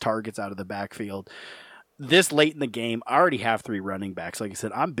 46 targets out of the backfield. This late in the game, I already have 3 running backs. Like I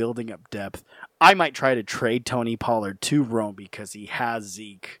said, I'm building up depth. I might try to trade Tony Pollard to Rome because he has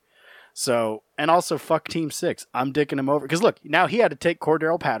Zeke. So, and also fuck Team 6. I'm dicking him over. Because look, now he had to take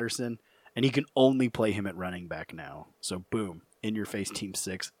Cordell Patterson, and he can only play him at running back now. So boom, in your face, Team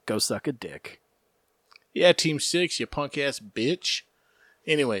 6. Go suck a dick. Yeah, Team 6, you punk ass bitch.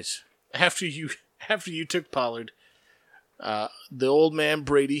 Anyways, after you took Pollard, the old man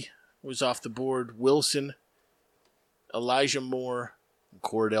Brady was off the board. Wilson, Elijah Moore, and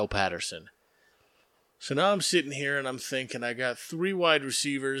Cordell Patterson. So now I'm sitting here and I'm thinking I got 3 wide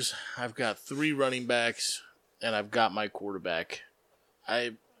receivers, I've got 3 running backs, and I've got my quarterback.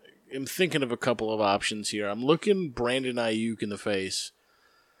 I am thinking of a couple of options here. I'm looking Brandon Ayuk in the face,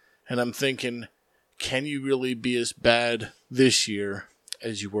 and I'm thinking, can you really be as bad this year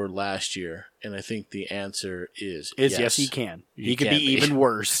as you were last year? And I think the answer is yes, he can. He could be even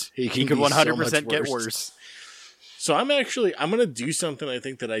worse. He could 100% get worse. So I'm going to do something I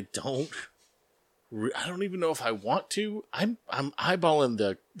think that I don't even know if I want to. I'm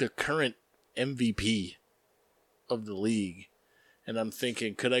eyeballing the current MVP of the league. And I'm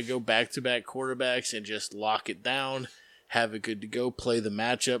thinking, could I go back-to-back quarterbacks and just lock it down, have it good to go, play the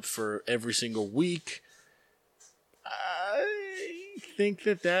matchup for every single week? I think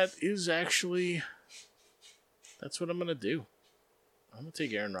that is actually, that's what I'm going to do. I'm going to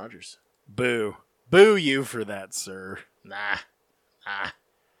take Aaron Rodgers. Boo. Boo you for that, sir. Nah.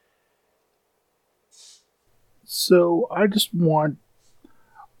 So I just want,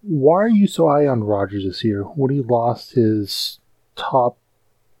 why are you so high on Rodgers this year when he lost his top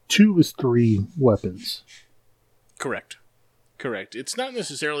 2 of his 3 weapons? Correct. It's not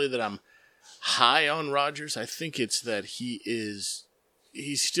necessarily that I'm high on Rodgers. I think it's that he's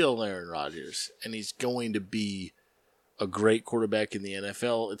still Aaron Rodgers, and he's going to be a great quarterback in the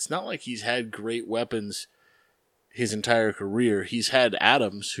NFL. It's not like he's had great weapons his entire career. He's had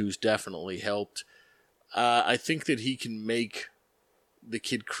Adams, who's definitely helped. I think that he can make the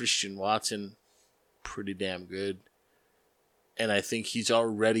kid Christian Watson pretty damn good. And I think he's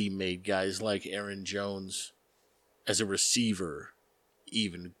already made guys like Aaron Jones as a receiver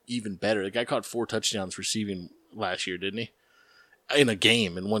even better. The guy caught 4 touchdowns receiving last year, didn't he?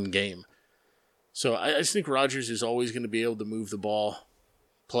 In one game. So I just think Rodgers is always going to be able to move the ball.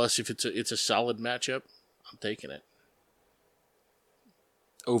 Plus, if it's a solid matchup, I'm taking it.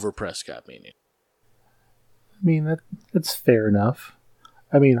 Over Prescott, meaning. I mean, that's fair enough.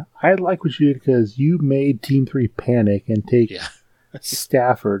 I mean, I like what you did because you made Team 3 panic and take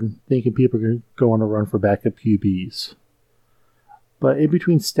Stafford, thinking people are going to go on a run for backup QBs. But in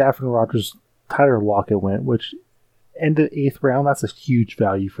between Stafford and Rodgers, Tyler Lockett went, which ended 8th round. That's a huge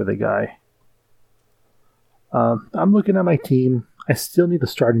value for the guy. I'm looking at my team. I still need a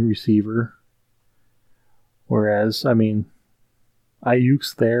starting receiver. Whereas, I mean,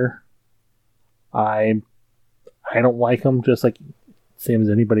 Ayuk's there. I don't like him, just like same as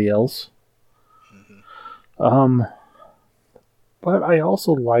anybody else. Mm-hmm. But I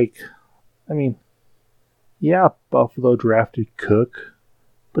also like, I mean, yeah, Buffalo drafted Cook,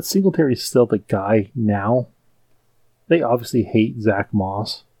 but Singletary's still the guy now. They obviously hate Zach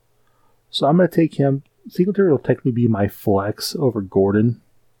Moss. So I'm going to take him. Singletary will technically be my flex over Gordon.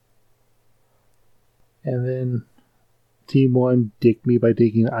 And then Team 1 dicked me by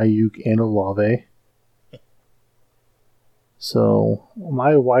taking Ayuk and Olave. So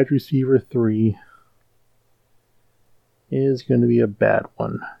my wide receiver 3 is going to be a bad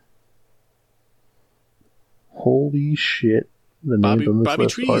one. Holy shit. The names on this Bobby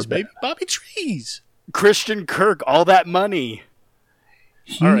list Trees, are bad. baby. Bobby Trees. Christian Kirk, all that money.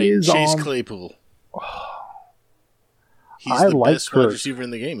 He All right, is Chase on... Claypool. He's I the like best wide Kirk. receiver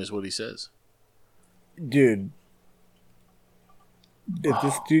in the game, is what he says. Dude, if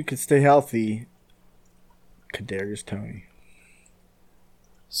this dude could stay healthy, Kadarius Toney.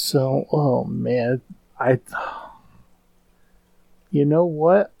 So, oh man, you know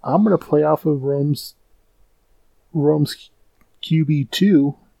what? I'm gonna play off of Rome's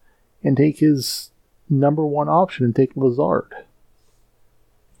QB2 and take his number 1 option and take Lazard.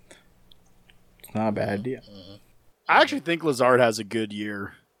 It's not a bad idea. I actually think Lazard has a good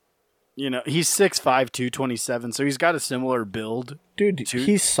year. You know, he's 6'5", 227, so he's got a similar build. Dude,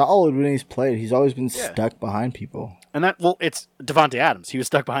 he's solid when he's played. He's always been stuck behind people. And it's Devontae Adams. He was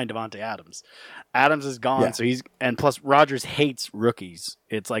stuck behind Devontae Adams. Adams is gone, so and plus Rodgers hates rookies.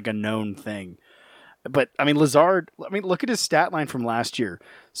 It's like a known thing. But, I mean, Lazard, look at his stat line from last year.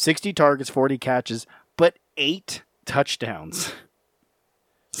 60 targets, 40 catches, but 8 touchdowns.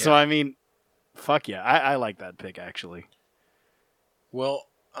 Yeah. So, I mean, fuck yeah. I like that pick, actually. Well,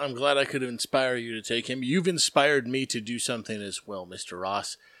 I'm glad I could inspire you to take him. You've inspired me to do something as well, Mr.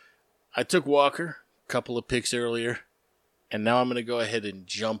 Ross. I took Walker a couple of picks earlier, and now I'm going to go ahead and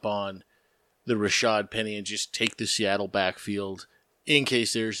jump on the Rashad Penny and just take the Seattle backfield in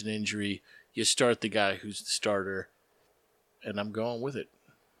case there's an injury. You start the guy who's the starter, and I'm going with it.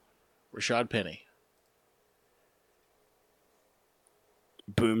 Rashad Penny.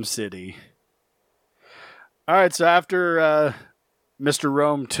 Boom City. All right, so after Mr.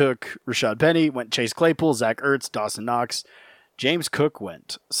 Rome took Rashad Penny, went Chase Claypool, Zach Ertz, Dawson Knox, James Cook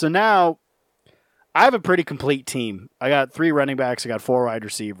went. So now I have a pretty complete team. I got 3 running backs. I got 4 wide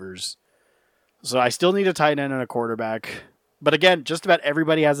receivers. So I still need a tight end and a quarterback. But again, just about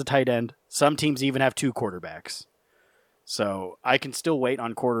everybody has a tight end. Some teams even have 2 quarterbacks. So I can still wait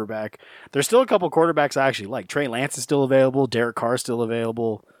on quarterback. There's still a couple quarterbacks I actually like. Trey Lance is still available. Derek Carr is still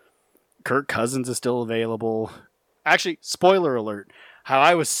available. Kirk Cousins is still available. Actually, spoiler alert, how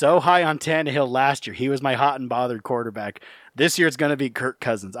I was so high on Tannehill last year. He was my hot and bothered quarterback. This year it's going to be Kirk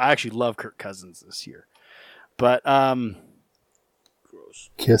Cousins. I actually love Kirk Cousins this year. But,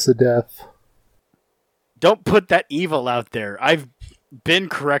 Kiss of death. Don't put that evil out there. I've been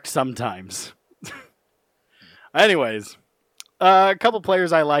correct sometimes. Anyways, a couple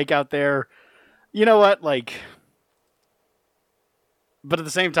players I like out there. You know what? But at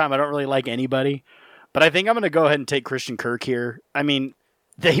the same time, I don't really like anybody. But I think I'm going to go ahead and take Christian Kirk here. I mean,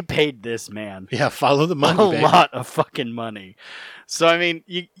 they paid this man. Yeah, follow the money, a lot of fucking money. So, I mean,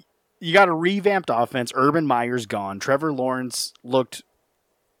 you got a revamped offense. Urban Meyer's gone. Trevor Lawrence looked...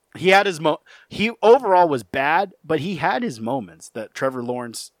 He had his he overall was bad, but he had his moments that Trevor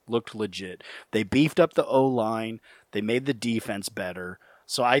Lawrence looked legit. They beefed up the O-line. They made the defense better.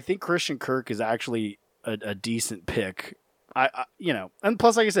 So I think Christian Kirk is actually a decent pick. And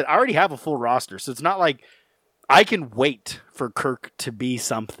plus, like I said, I already have a full roster, so it's not like I can wait for Kirk to be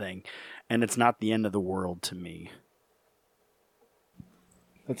something, and it's not the end of the world to me.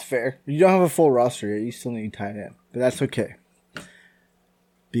 That's fair. You don't have a full roster yet. You still need tight end, but that's okay.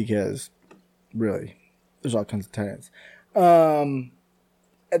 Because, really, there's all kinds of tight ends.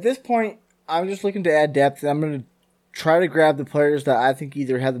 At this point, I'm just looking to add depth. I'm going to try to grab the players that I think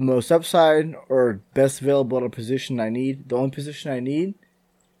either have the most upside or best available at a position I need. The only position I need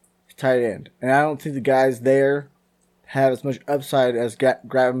is tight end. And I don't think the guys there have as much upside as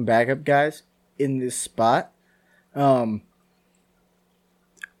grabbing backup guys in this spot.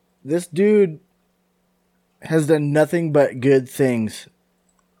 This dude has done nothing but good things.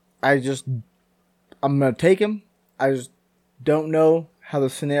 I'm going to take him. I just don't know how the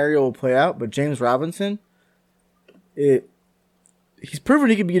scenario will play out, but James Robinson, he's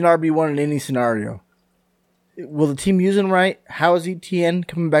proven he can be an RB1 in any scenario. Will the team use him right? How is ETN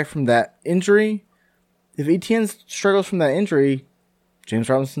coming back from that injury? If ETN struggles from that injury, James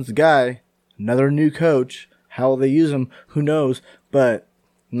Robinson's the guy. Another new coach. How will they use him? Who knows? But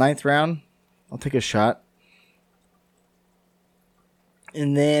 9th round, I'll take a shot.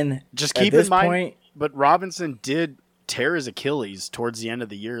 And then just keep in mind, but Robinson did tear his Achilles towards the end of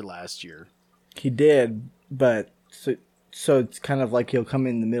the year last year. He did, but so it's kind of like he'll come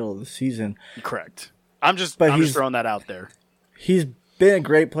in the middle of the season. Correct. I'm just throwing that out there. He's been a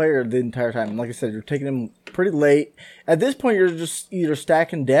great player the entire time. And like I said, you're taking him pretty late. At this point, you're just either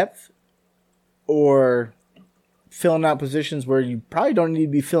stacking depth or filling out positions where you probably don't need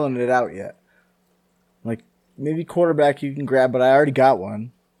to be filling it out yet. maybe quarterback you can grab, but I already got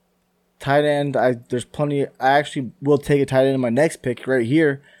one. Tight end, there's plenty. I actually will take a tight end in my next pick right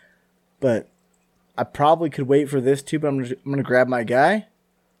here, but I probably could wait for this too. But I'm gonna grab my guy.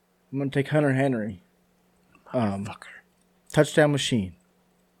 I'm gonna take Hunter Henry. Touchdown machine.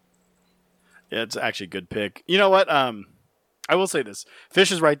 Yeah, it's actually a good pick. You know what? I will say this.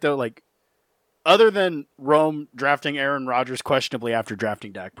 Fish is right though. Like, other than Rome drafting Aaron Rodgers questionably after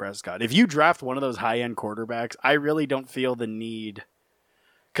drafting Dak Prescott, if you draft one of those high-end quarterbacks, I really don't feel the need.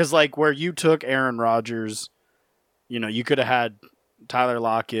 Because, like, where you took Aaron Rodgers, you know, you could have had Tyler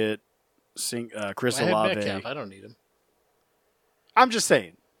Lockett, Chris I had Olave. Metcalf. I don't need him. I'm just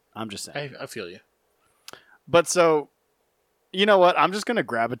saying. I feel you. But so, you know what? I'm just going to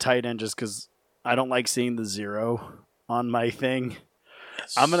grab a tight end just because I don't like seeing the 0 on my thing.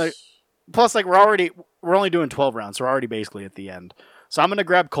 Yes. I'm going to... Plus, like, we're only doing 12 rounds, so we're already basically at the end. So I'm going to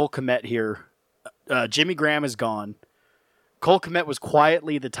grab Cole Kmet here. Jimmy Graham is gone. Cole Kmet was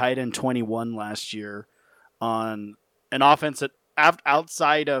quietly the tight end 21 last year on an offense that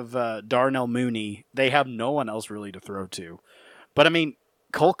outside of Darnell Mooney, they have no one else really to throw to. But, I mean,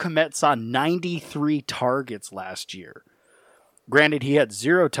 Cole Kmet saw 93 targets last year. Granted, he had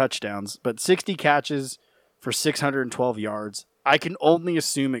 0 touchdowns, but 60 catches for 612 yards. I can only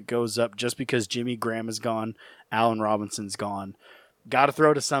assume it goes up just because Jimmy Graham is gone, Allen Robinson's gone. Got to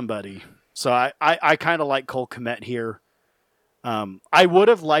throw to somebody. So I kind of like Cole Kmet here. I would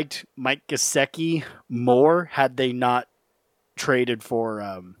have liked Mike Gesicki more had they not traded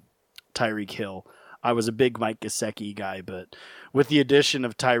for Tyreek Hill. I was a big Mike Gesicki guy, but with the addition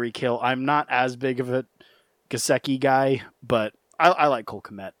of Tyreek Hill, I'm not as big of a Gesicki guy, but I like Cole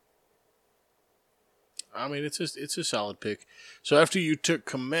Kmet. I mean, it's a solid pick. So after you took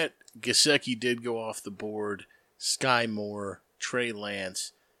Kmet, Gesicki did go off the board. Sky Moore, Trey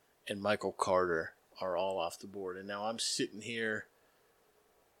Lance, and Michael Carter are all off the board. And now I'm sitting here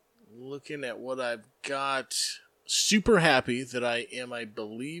looking at what I've got. Super happy that I am, I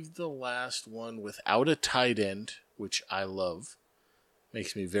believe, the last one without a tight end, which I love.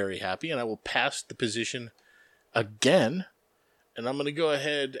 Makes me very happy. And I will pass the position again. And I'm going to go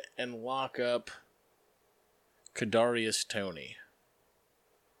ahead and lock up Kadarius Toney.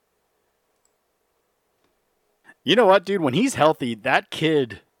 You know what, dude? When he's healthy, that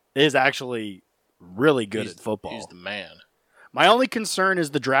kid is actually really good at football. He's the man. My only concern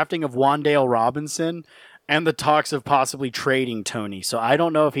is the drafting of Wan'Dale Robinson and the talks of possibly trading Toney. So I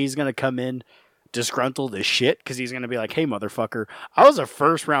don't know if he's going to come in disgruntled as shit because he's going to be like, hey, motherfucker, I was a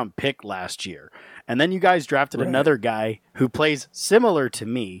first-round pick last year. And then you guys drafted another guy who plays similar to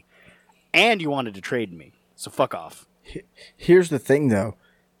me, and you wanted to trade me. So fuck off. Here's the thing, though.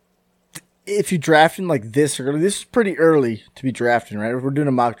 If you draft him like this early, this is pretty early to be drafting, right? We're doing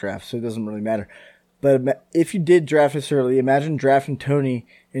a mock draft, so it doesn't really matter. But if you did draft this early, imagine drafting Toney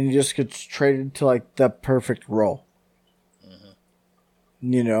and he just gets traded to like the perfect role.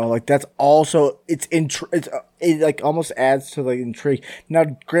 Mm-hmm. You know, like that's also it like almost adds to like intrigue.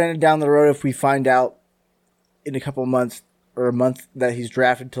 Now, granted, down the road, if we find out in a couple of months or a month that he's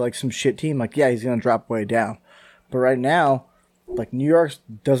drafted to like some shit team, like yeah, he's gonna drop way down. But right now, like New York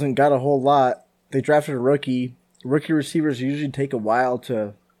doesn't got a whole lot. They drafted a rookie. Rookie receivers usually take a while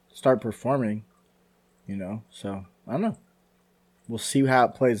to start performing. You know, so I don't know. We'll see how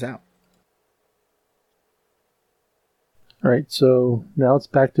it plays out. All right, so now it's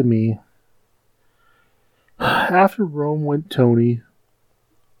back to me. After Rome went Toney,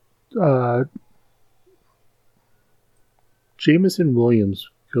 Jameson Williams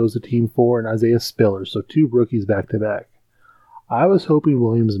goes to Team 4 and Isaiah Spiller, so 2 rookies back-to-back. I was hoping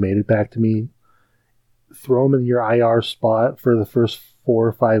Williams made it back to me. Throw him in your IR spot for the first 4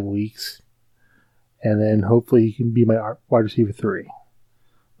 or 5 weeks, and then hopefully he can be my wide receiver 3.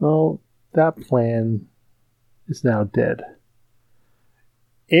 Well, that plan is now dead.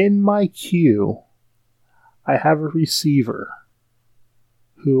 In my queue, I have a receiver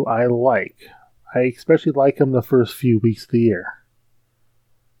who I like. I especially like him the first few weeks of the year.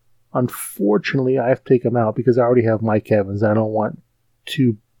 Unfortunately, I have to take him out because I already have Mike Evans. I don't want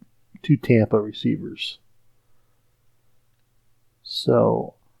two Tampa receivers.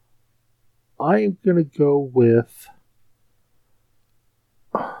 So, I'm going to go with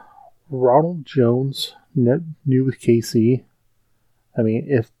Ronald Jones, new with KC. I mean,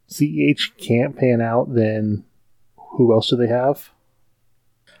 if CH can't pan out, then who else do they have?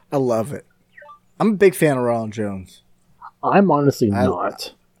 I love it. I'm a big fan of Ronald Jones. I'm honestly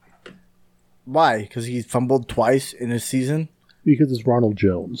not. Why? Because he fumbled twice in his season? Because it's Ronald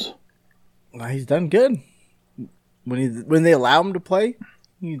Jones. Well, he's done good. When they allow him to play,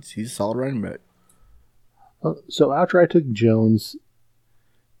 he's a solid running back. So after I took Jones,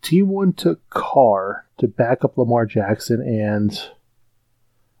 Team 1 took Carr to back up Lamar Jackson and,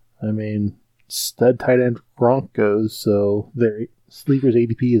 stud tight end Gronk goes, so their sleepers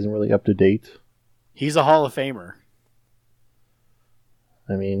ADP isn't really up to date. He's a Hall of Famer.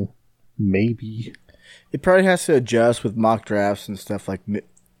 Maybe. It probably has to adjust with mock drafts and stuff like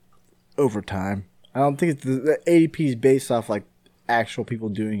over time. I don't think the ADP is based off like actual people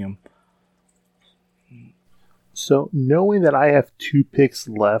doing them. So knowing that I have 2 picks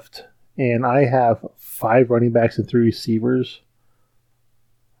left and I have 5 running backs and 3 receivers,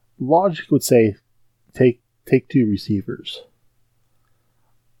 logic would say take 2 receivers.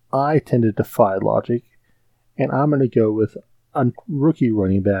 I tend to defy logic, and I'm going to go with a rookie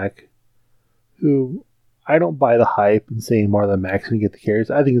running back who I don't buy the hype and saying Marlon Mack's going to get the carries.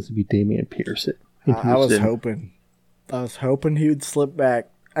 I think it's going to be Damian Pearson. I was hoping he would slip back.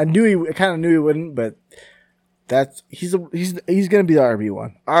 I kind of knew he wouldn't, but he's going to be the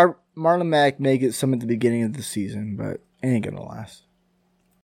RB1. Our Marlon Mack may get some at the beginning of the season, but it ain't going to last.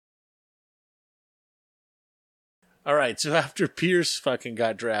 All right, so after Pierce fucking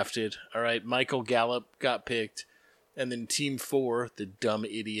got drafted, all right, Michael Gallup got picked, and then Team 4, the dumb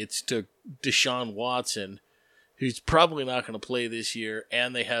idiots, took Deshaun Watson, who's probably not going to play this year,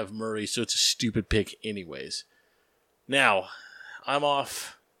 and they have Murray, so it's a stupid pick anyways. Now, I'm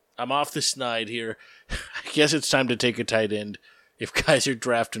off the snide here. I guess it's time to take a tight end if guys are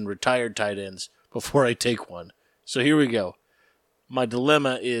drafting retired tight ends before I take one. So here we go. My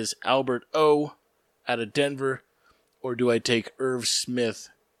dilemma is Albert O out of Denver, or do I take Irv Smith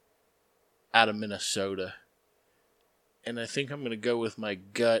out of Minnesota? And I think I'm going to go with my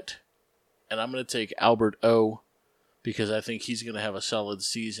gut, and I'm going to take Albert O because I think he's going to have a solid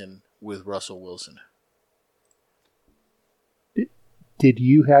season with Russell Wilson. Did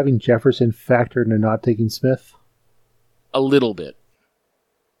you having Jefferson factor into not taking Smith? A little bit.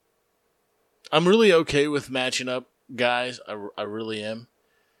 I'm really okay with matching up guys. I really am.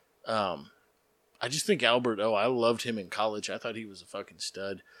 I just think Albert O, I loved him in college. I thought he was a fucking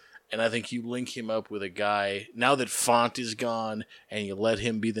stud. And I think you link him up with a guy, now that Font is gone, and you let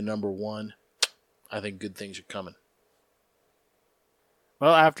him be the number 1, I think good things are coming.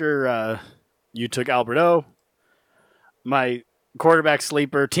 Well, after you took Albert O, my quarterback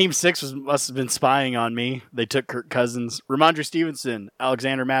sleeper, Team 6 must have been spying on me. They took Kirk Cousins, Ramondre Stevenson,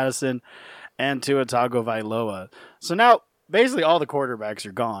 Alexander Madison, and Tua Tagovailoa. So now, basically all the quarterbacks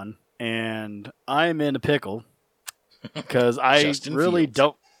are gone, and I'm in a pickle because I really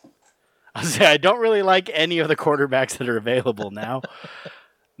don't like any of the quarterbacks that are available now.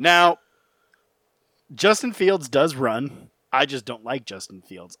 Now, Justin Fields does run. I just don't like Justin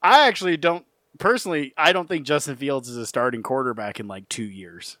Fields. I don't think Justin Fields is a starting quarterback in like 2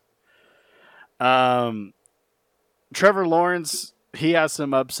 years. Trevor Lawrence, he has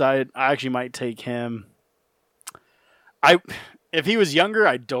some upside. I actually might take him. If he was younger,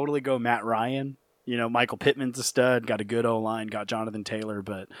 I'd totally go Matt Ryan. Michael Pittman's a stud, got a good O-line, got Jonathan Taylor,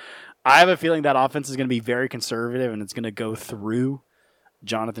 but I have a feeling that offense is going to be very conservative and it's going to go through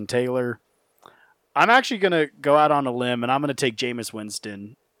Jonathan Taylor. I'm actually going to go out on a limb and I'm going to take Jameis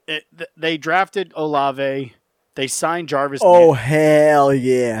Winston. They drafted Olave. They signed Jarvis. Oh, hell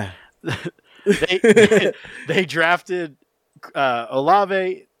yeah. They drafted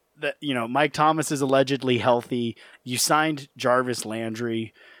Olave. Mike Thomas is allegedly healthy. You signed Jarvis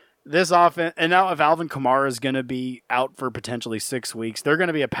Landry. This offense, and now if Alvin Kamara is going to be out for potentially 6 weeks, they're going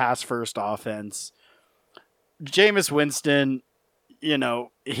to be a pass-first offense. Jameis Winston,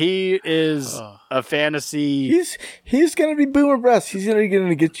 he is a fantasy. He's going to be boomer bust. He's either going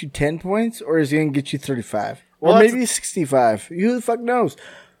to get you 10 points or is he going to get you 35 or maybe 65. Who the fuck knows?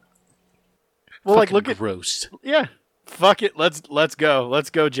 Well, look at roast. Yeah, fuck it. Let's go. Let's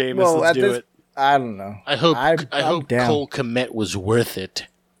go, Jameis. Well, let's do it. I don't know. I hope Cole Kmet was worth it.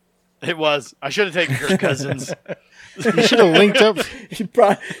 It was. I should have taken Kirk Cousins. You should have linked up. You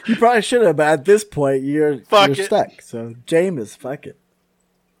probably should have, but at this point, you're stuck. So, Jameis, fuck it.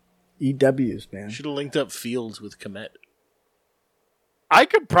 EWs, man. Should have linked up Fields with Kmet. I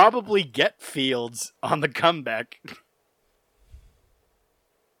could probably get Fields on the comeback.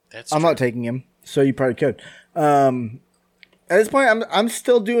 I'm not taking him, so you probably could. At this point, I'm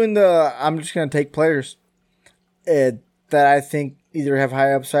still doing I'm just going to take players that I think either have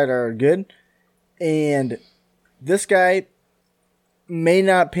high upside or are good. And this guy may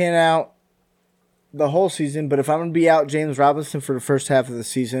not pan out the whole season, but if I'm going to be out James Robinson for the first half of the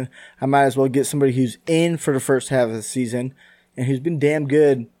season, I might as well get somebody who's in for the first half of the season and who's been damn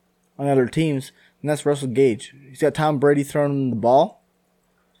good on other teams, and that's Russell Gage. He's got Tom Brady throwing him the ball.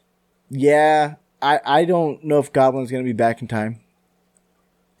 Yeah, I don't know if Godwin's going to be back in time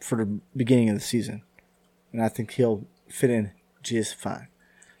for the beginning of the season. And I think he'll fit in just fine.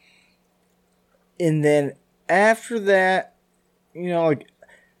 And then after that, like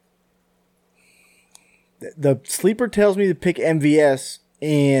the sleeper tells me to pick MVS,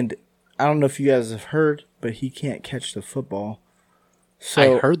 and I don't know if you guys have heard, but he can't catch the football.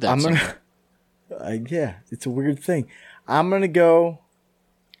 So I heard that. I'm gonna, yeah, it's a weird thing. I'm gonna go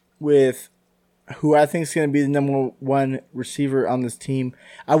with who I think is going to be the number one receiver on this team.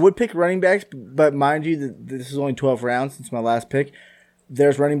 I would pick running backs, but mind you, this is only 12 rounds since my last pick.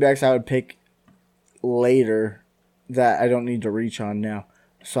 There's running backs I would pick later that I don't need to reach on now.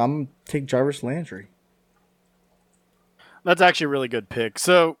 So I'm going to take Jarvis Landry. That's actually a really good pick.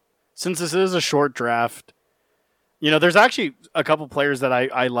 So since this is a short draft, there's actually a couple players that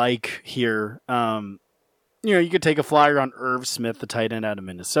I like here. You could take a flyer on Irv Smith, the tight end out of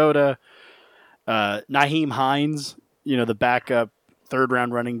Minnesota. Nyheim Hines, the backup third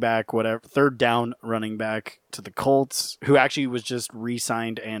down running back to the Colts, who actually was just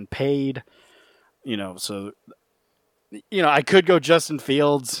re-signed and paid. So I could go Justin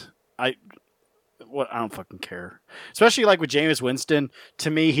Fields. I don't fucking care. Especially like with Jameis Winston, to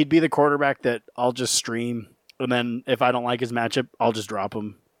me, he'd be the quarterback that I'll just stream, and then if I don't like his matchup, I'll just drop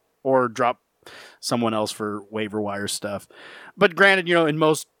him or drop someone else for waiver wire stuff. But granted, in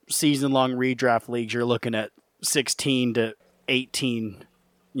most season-long redraft leagues, you're looking at 16 to 18,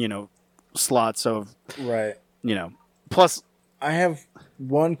 slots of, right. Plus, I have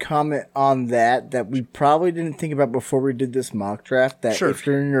one comment on that we probably didn't think about before we did this mock draft, that if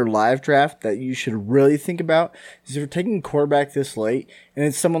you're in your live draft that you should really think about is if you're taking a quarterback this late, and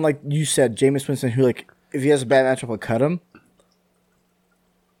it's someone like you said, Jameis Winston, who, like, if he has a bad matchup, I'll cut him.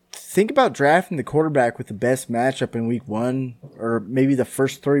 Think about drafting the quarterback with the best matchup in week 1 or maybe the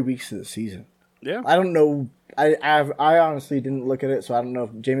first 3 weeks of the season. Yeah. I don't know. I honestly didn't look at it, so I don't know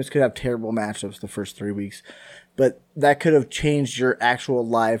if Jameis could have terrible matchups the first 3 weeks. But that could have changed your actual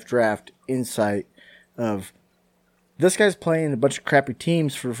live draft insight of, this guy's playing a bunch of crappy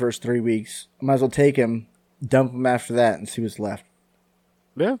teams for the first 3 weeks. I might as well take him, dump him after that, and see what's left.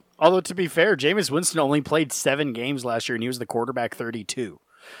 Yeah. Although, to be fair, Jameis Winston only played 7 games last year, and he was the quarterback 32.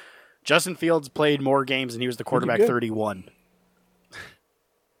 Justin Fields played more games, and he was the quarterback 31.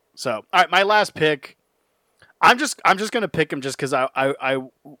 So, all right, my last pick. I'm just going to pick him just because I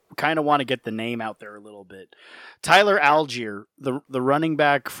kind of want to get the name out there a little bit. Tyler Algier, the running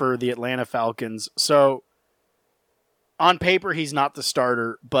back for the Atlanta Falcons. So, on paper, he's not the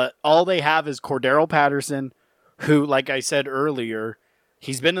starter, but all they have is Cordero Patterson, who, like I said earlier,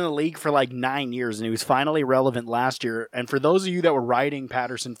 he's been in the league for like 9 years, and he was finally relevant last year. And for those of you that were riding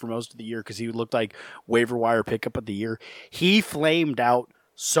Patterson for most of the year because he looked like waiver wire pickup of the year, he flamed out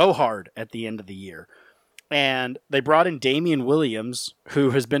so hard at the end of the year. And they brought in Damian Williams,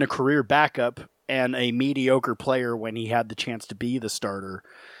 who has been a career backup and a mediocre player when he had the chance to be the starter.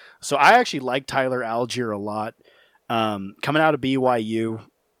 So I actually like Tyler Algier a lot. Coming out of BYU,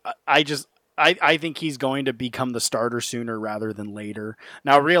 I think he's going to become the starter sooner rather than later.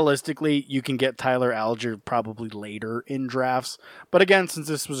 Now, realistically, you can get Tyler Algier probably later in drafts. But again, since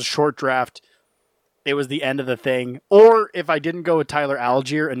this was a short draft, it was the end of the thing. Or if I didn't go with Tyler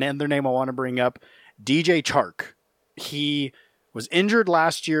Algier, another name I want to bring up, DJ Chark. He was injured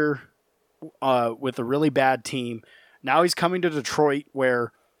last year with a really bad team. Now he's coming to Detroit,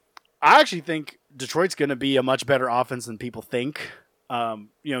 where I actually think Detroit's going to be a much better offense than people think.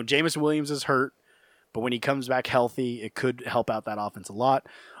 Jameis Williams is hurt, but when he comes back healthy, it could help out that offense a lot.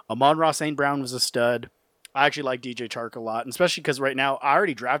 Amon-Ra St. Brown was a stud. I actually like DJ Chark a lot, and especially because right now I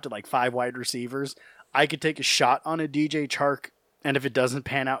already drafted like 5 wide receivers. I could take a shot on a DJ Chark, and if it doesn't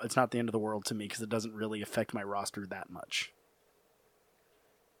pan out, it's not the end of the world to me because it doesn't really affect my roster that much.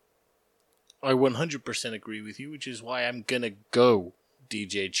 I 100% agree with you, which is why I'm going to go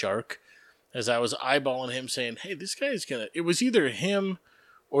DJ Chark. As I was eyeballing him saying, hey, this guy is going to... It was either him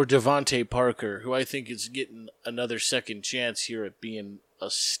or Devontae Parker, who I think is getting another second chance here at being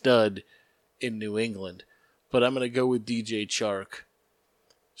a stud in New England. But I'm going to go with DJ Chark.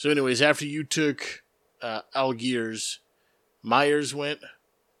 So anyways, after you took Algiers, Myers went,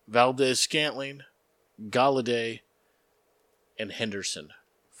 Valdez-Scantling, Galladay, and Henderson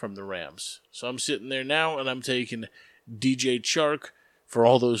from the Rams. So I'm sitting there now, and I'm taking DJ Chark for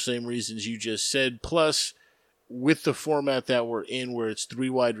all those same reasons you just said. Plus, with the format that we're in, where it's 3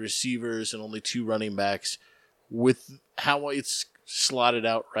 wide receivers and only 2 running backs, with how it's slotted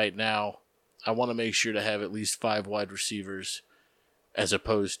out right now, I want to make sure to have at least 5 wide receivers as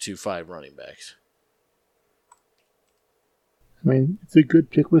opposed to 5 running backs. I mean, it's a good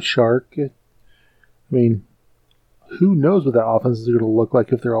pick with Shark. I mean, who knows what that offense is going to look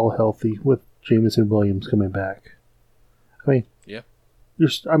like if they're all healthy with Jameson Williams coming back. I mean, Yeah.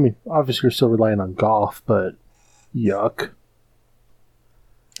 Obviously you're still relying on Goff, but yuck.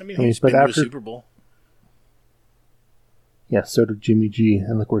 I mean, he's been to the Super Bowl. Yeah, so did Jimmy G,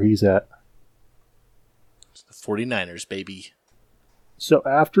 and look where he's at. It's the 49ers, baby. So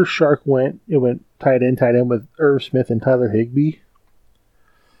after Shark went, it went tight end with Irv Smith and Tyler Higbee.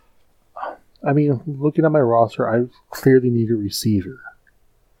 I mean, looking at my roster, I clearly need a receiver.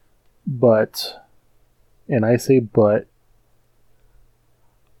 But, and I say but,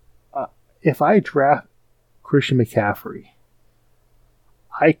 if I draft Christian McCaffrey,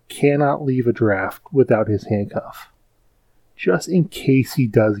 I cannot leave a draft without his handcuff, just in case he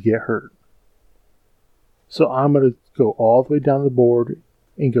does get hurt. So I'm going to go all the way down the board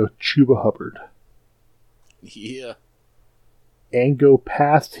and go Chuba Hubbard. Yeah. And go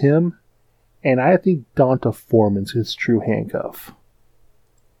past him, and I think Donta Foreman's his true handcuff.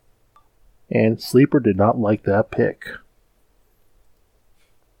 And Sleeper did not like that pick.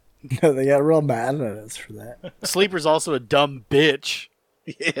 No, they got real mad at us for that. Sleeper's also a dumb bitch.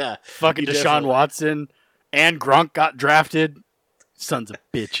 Yeah. Fucking Deshaun Watson and Gronk got drafted. Sons of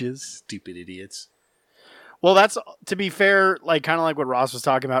bitches. Stupid idiots. Well, that's, to be fair, like kind of like what Ross was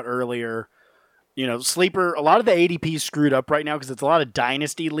talking about earlier. You know, Sleeper, a lot of the ADP is screwed up right now because it's a lot of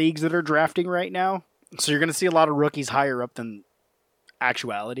dynasty leagues that are drafting right now. So you're going to see a lot of rookies higher up than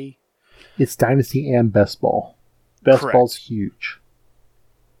actuality. It's dynasty and best ball. Best Correct. ball's huge.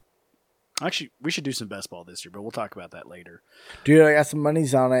 Actually, we should do some best ball this year, but we'll talk about that later. Dude, I got some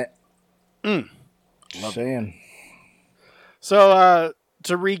monies on it. Love saying. So,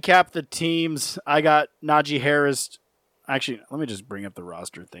 to recap the teams, I got Najee Harris. Actually, let me just bring up the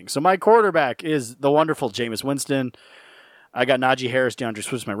roster thing. So my quarterback is the wonderful Jameis Winston. I got Najee Harris, DeAndre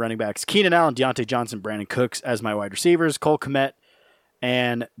Swift, my running backs. Keenan Allen, Deontay Johnson, Brandon Cooks as my wide receivers. Cole Kmet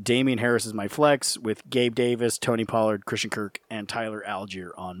and Damian Harris is my flex, with Gabe Davis, Tony Pollard, Christian Kirk, and Tyler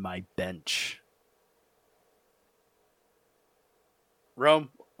Algier on my bench. Rome,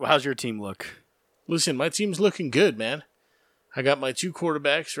 how's your team look? Listen, my team's looking good, man. I got my two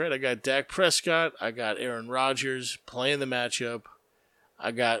quarterbacks, right? I got Dak Prescott. I got Aaron Rodgers playing the matchup.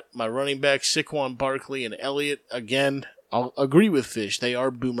 I got my running backs, Saquon Barkley and Elliott. Again, I'll agree with Fish. They are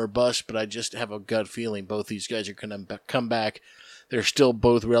boomer bust, but I just have a gut feeling both these guys are going to come back. They're still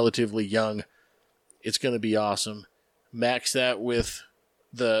both relatively young. It's going to be awesome. Max that with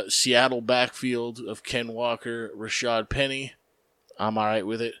the Seattle backfield of Ken Walker, Rashad Penny. I'm all right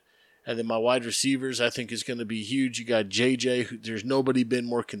with it. And then my wide receivers, I think, is going to be huge. You got JJ. There's nobody been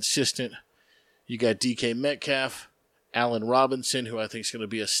more consistent. You got DK Metcalf, Allen Robinson, who I think is going to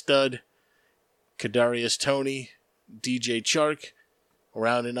be a stud, Kadarius Toney, DJ Chark,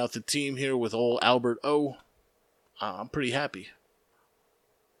 rounding out the team here with old Albert O. I'm pretty happy.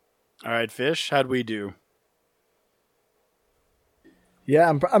 All right, Fish, how'd we do?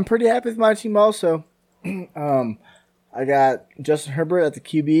 Yeah, I'm pretty happy with my team also. I got Justin Herbert at the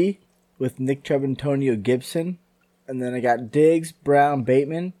QB with Nick Chubb and Antonio Gibson. And then I got Diggs, Brown,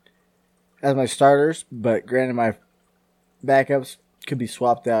 Bateman as my starters. But granted, my backups could be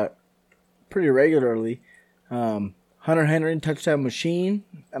swapped out pretty regularly. Hunter Henry, touchdown machine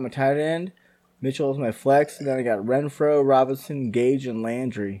at my tight end. Mitchell is my flex. And then I got Renfro, Robinson, Gage, and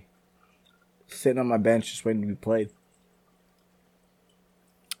Landry sitting on my bench just waiting to be played.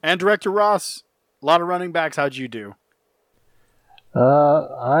 And Director Ross, a lot of running backs. How'd you do?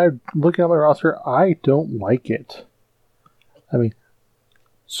 I'm looking at my roster. I don't like it. I mean,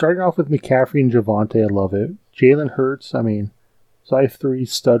 starting off with McCaffrey and Javonte, I love it. Jalen Hurts, so I have 3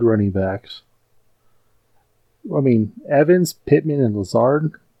 stud running backs. Evans, Pittman, and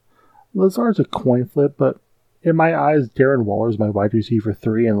Lazard. Lazard's a coin flip, but in my eyes, Darren Waller's my wide receiver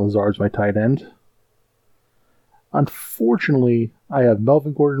 3 and Lazard's my tight end. Unfortunately, I have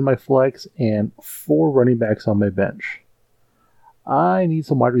Melvin Gordon in my flex and 4 running backs on my bench. I need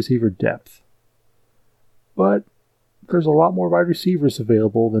some wide receiver depth. But there's a lot more wide receivers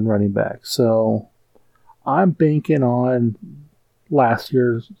available than running backs, so I'm banking on last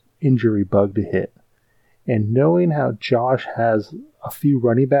year's injury bug to hit. And knowing how Josh has a few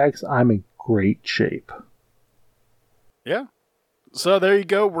running backs, I'm in great shape. Yeah. So there you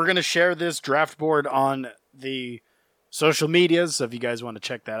go. We're going to share this draft board on the social medias. So if you guys want to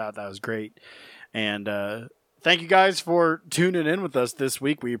check that out, that was great. And thank you guys for tuning in with us this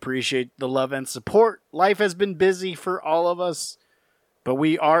week. We appreciate the love and support. Life has been busy for all of us, but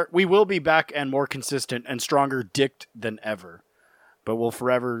we will be back and more consistent and stronger dicked than ever. But we'll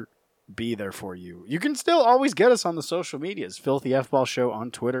forever be there for you. You can still always get us on the social medias. Filthy F-Ball Show on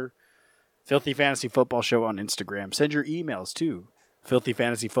Twitter, Filthy Fantasy Football Show on Instagram. Send your emails to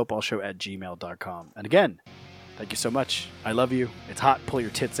filthyfantasyfootballshow@gmail.com. And again, thank you so much. I love you. It's hot. Pull your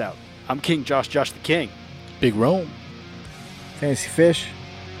tits out. I'm King Josh the King. Big Rome. Fantasy Fish.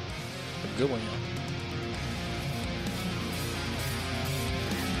 Have a good one, y'all.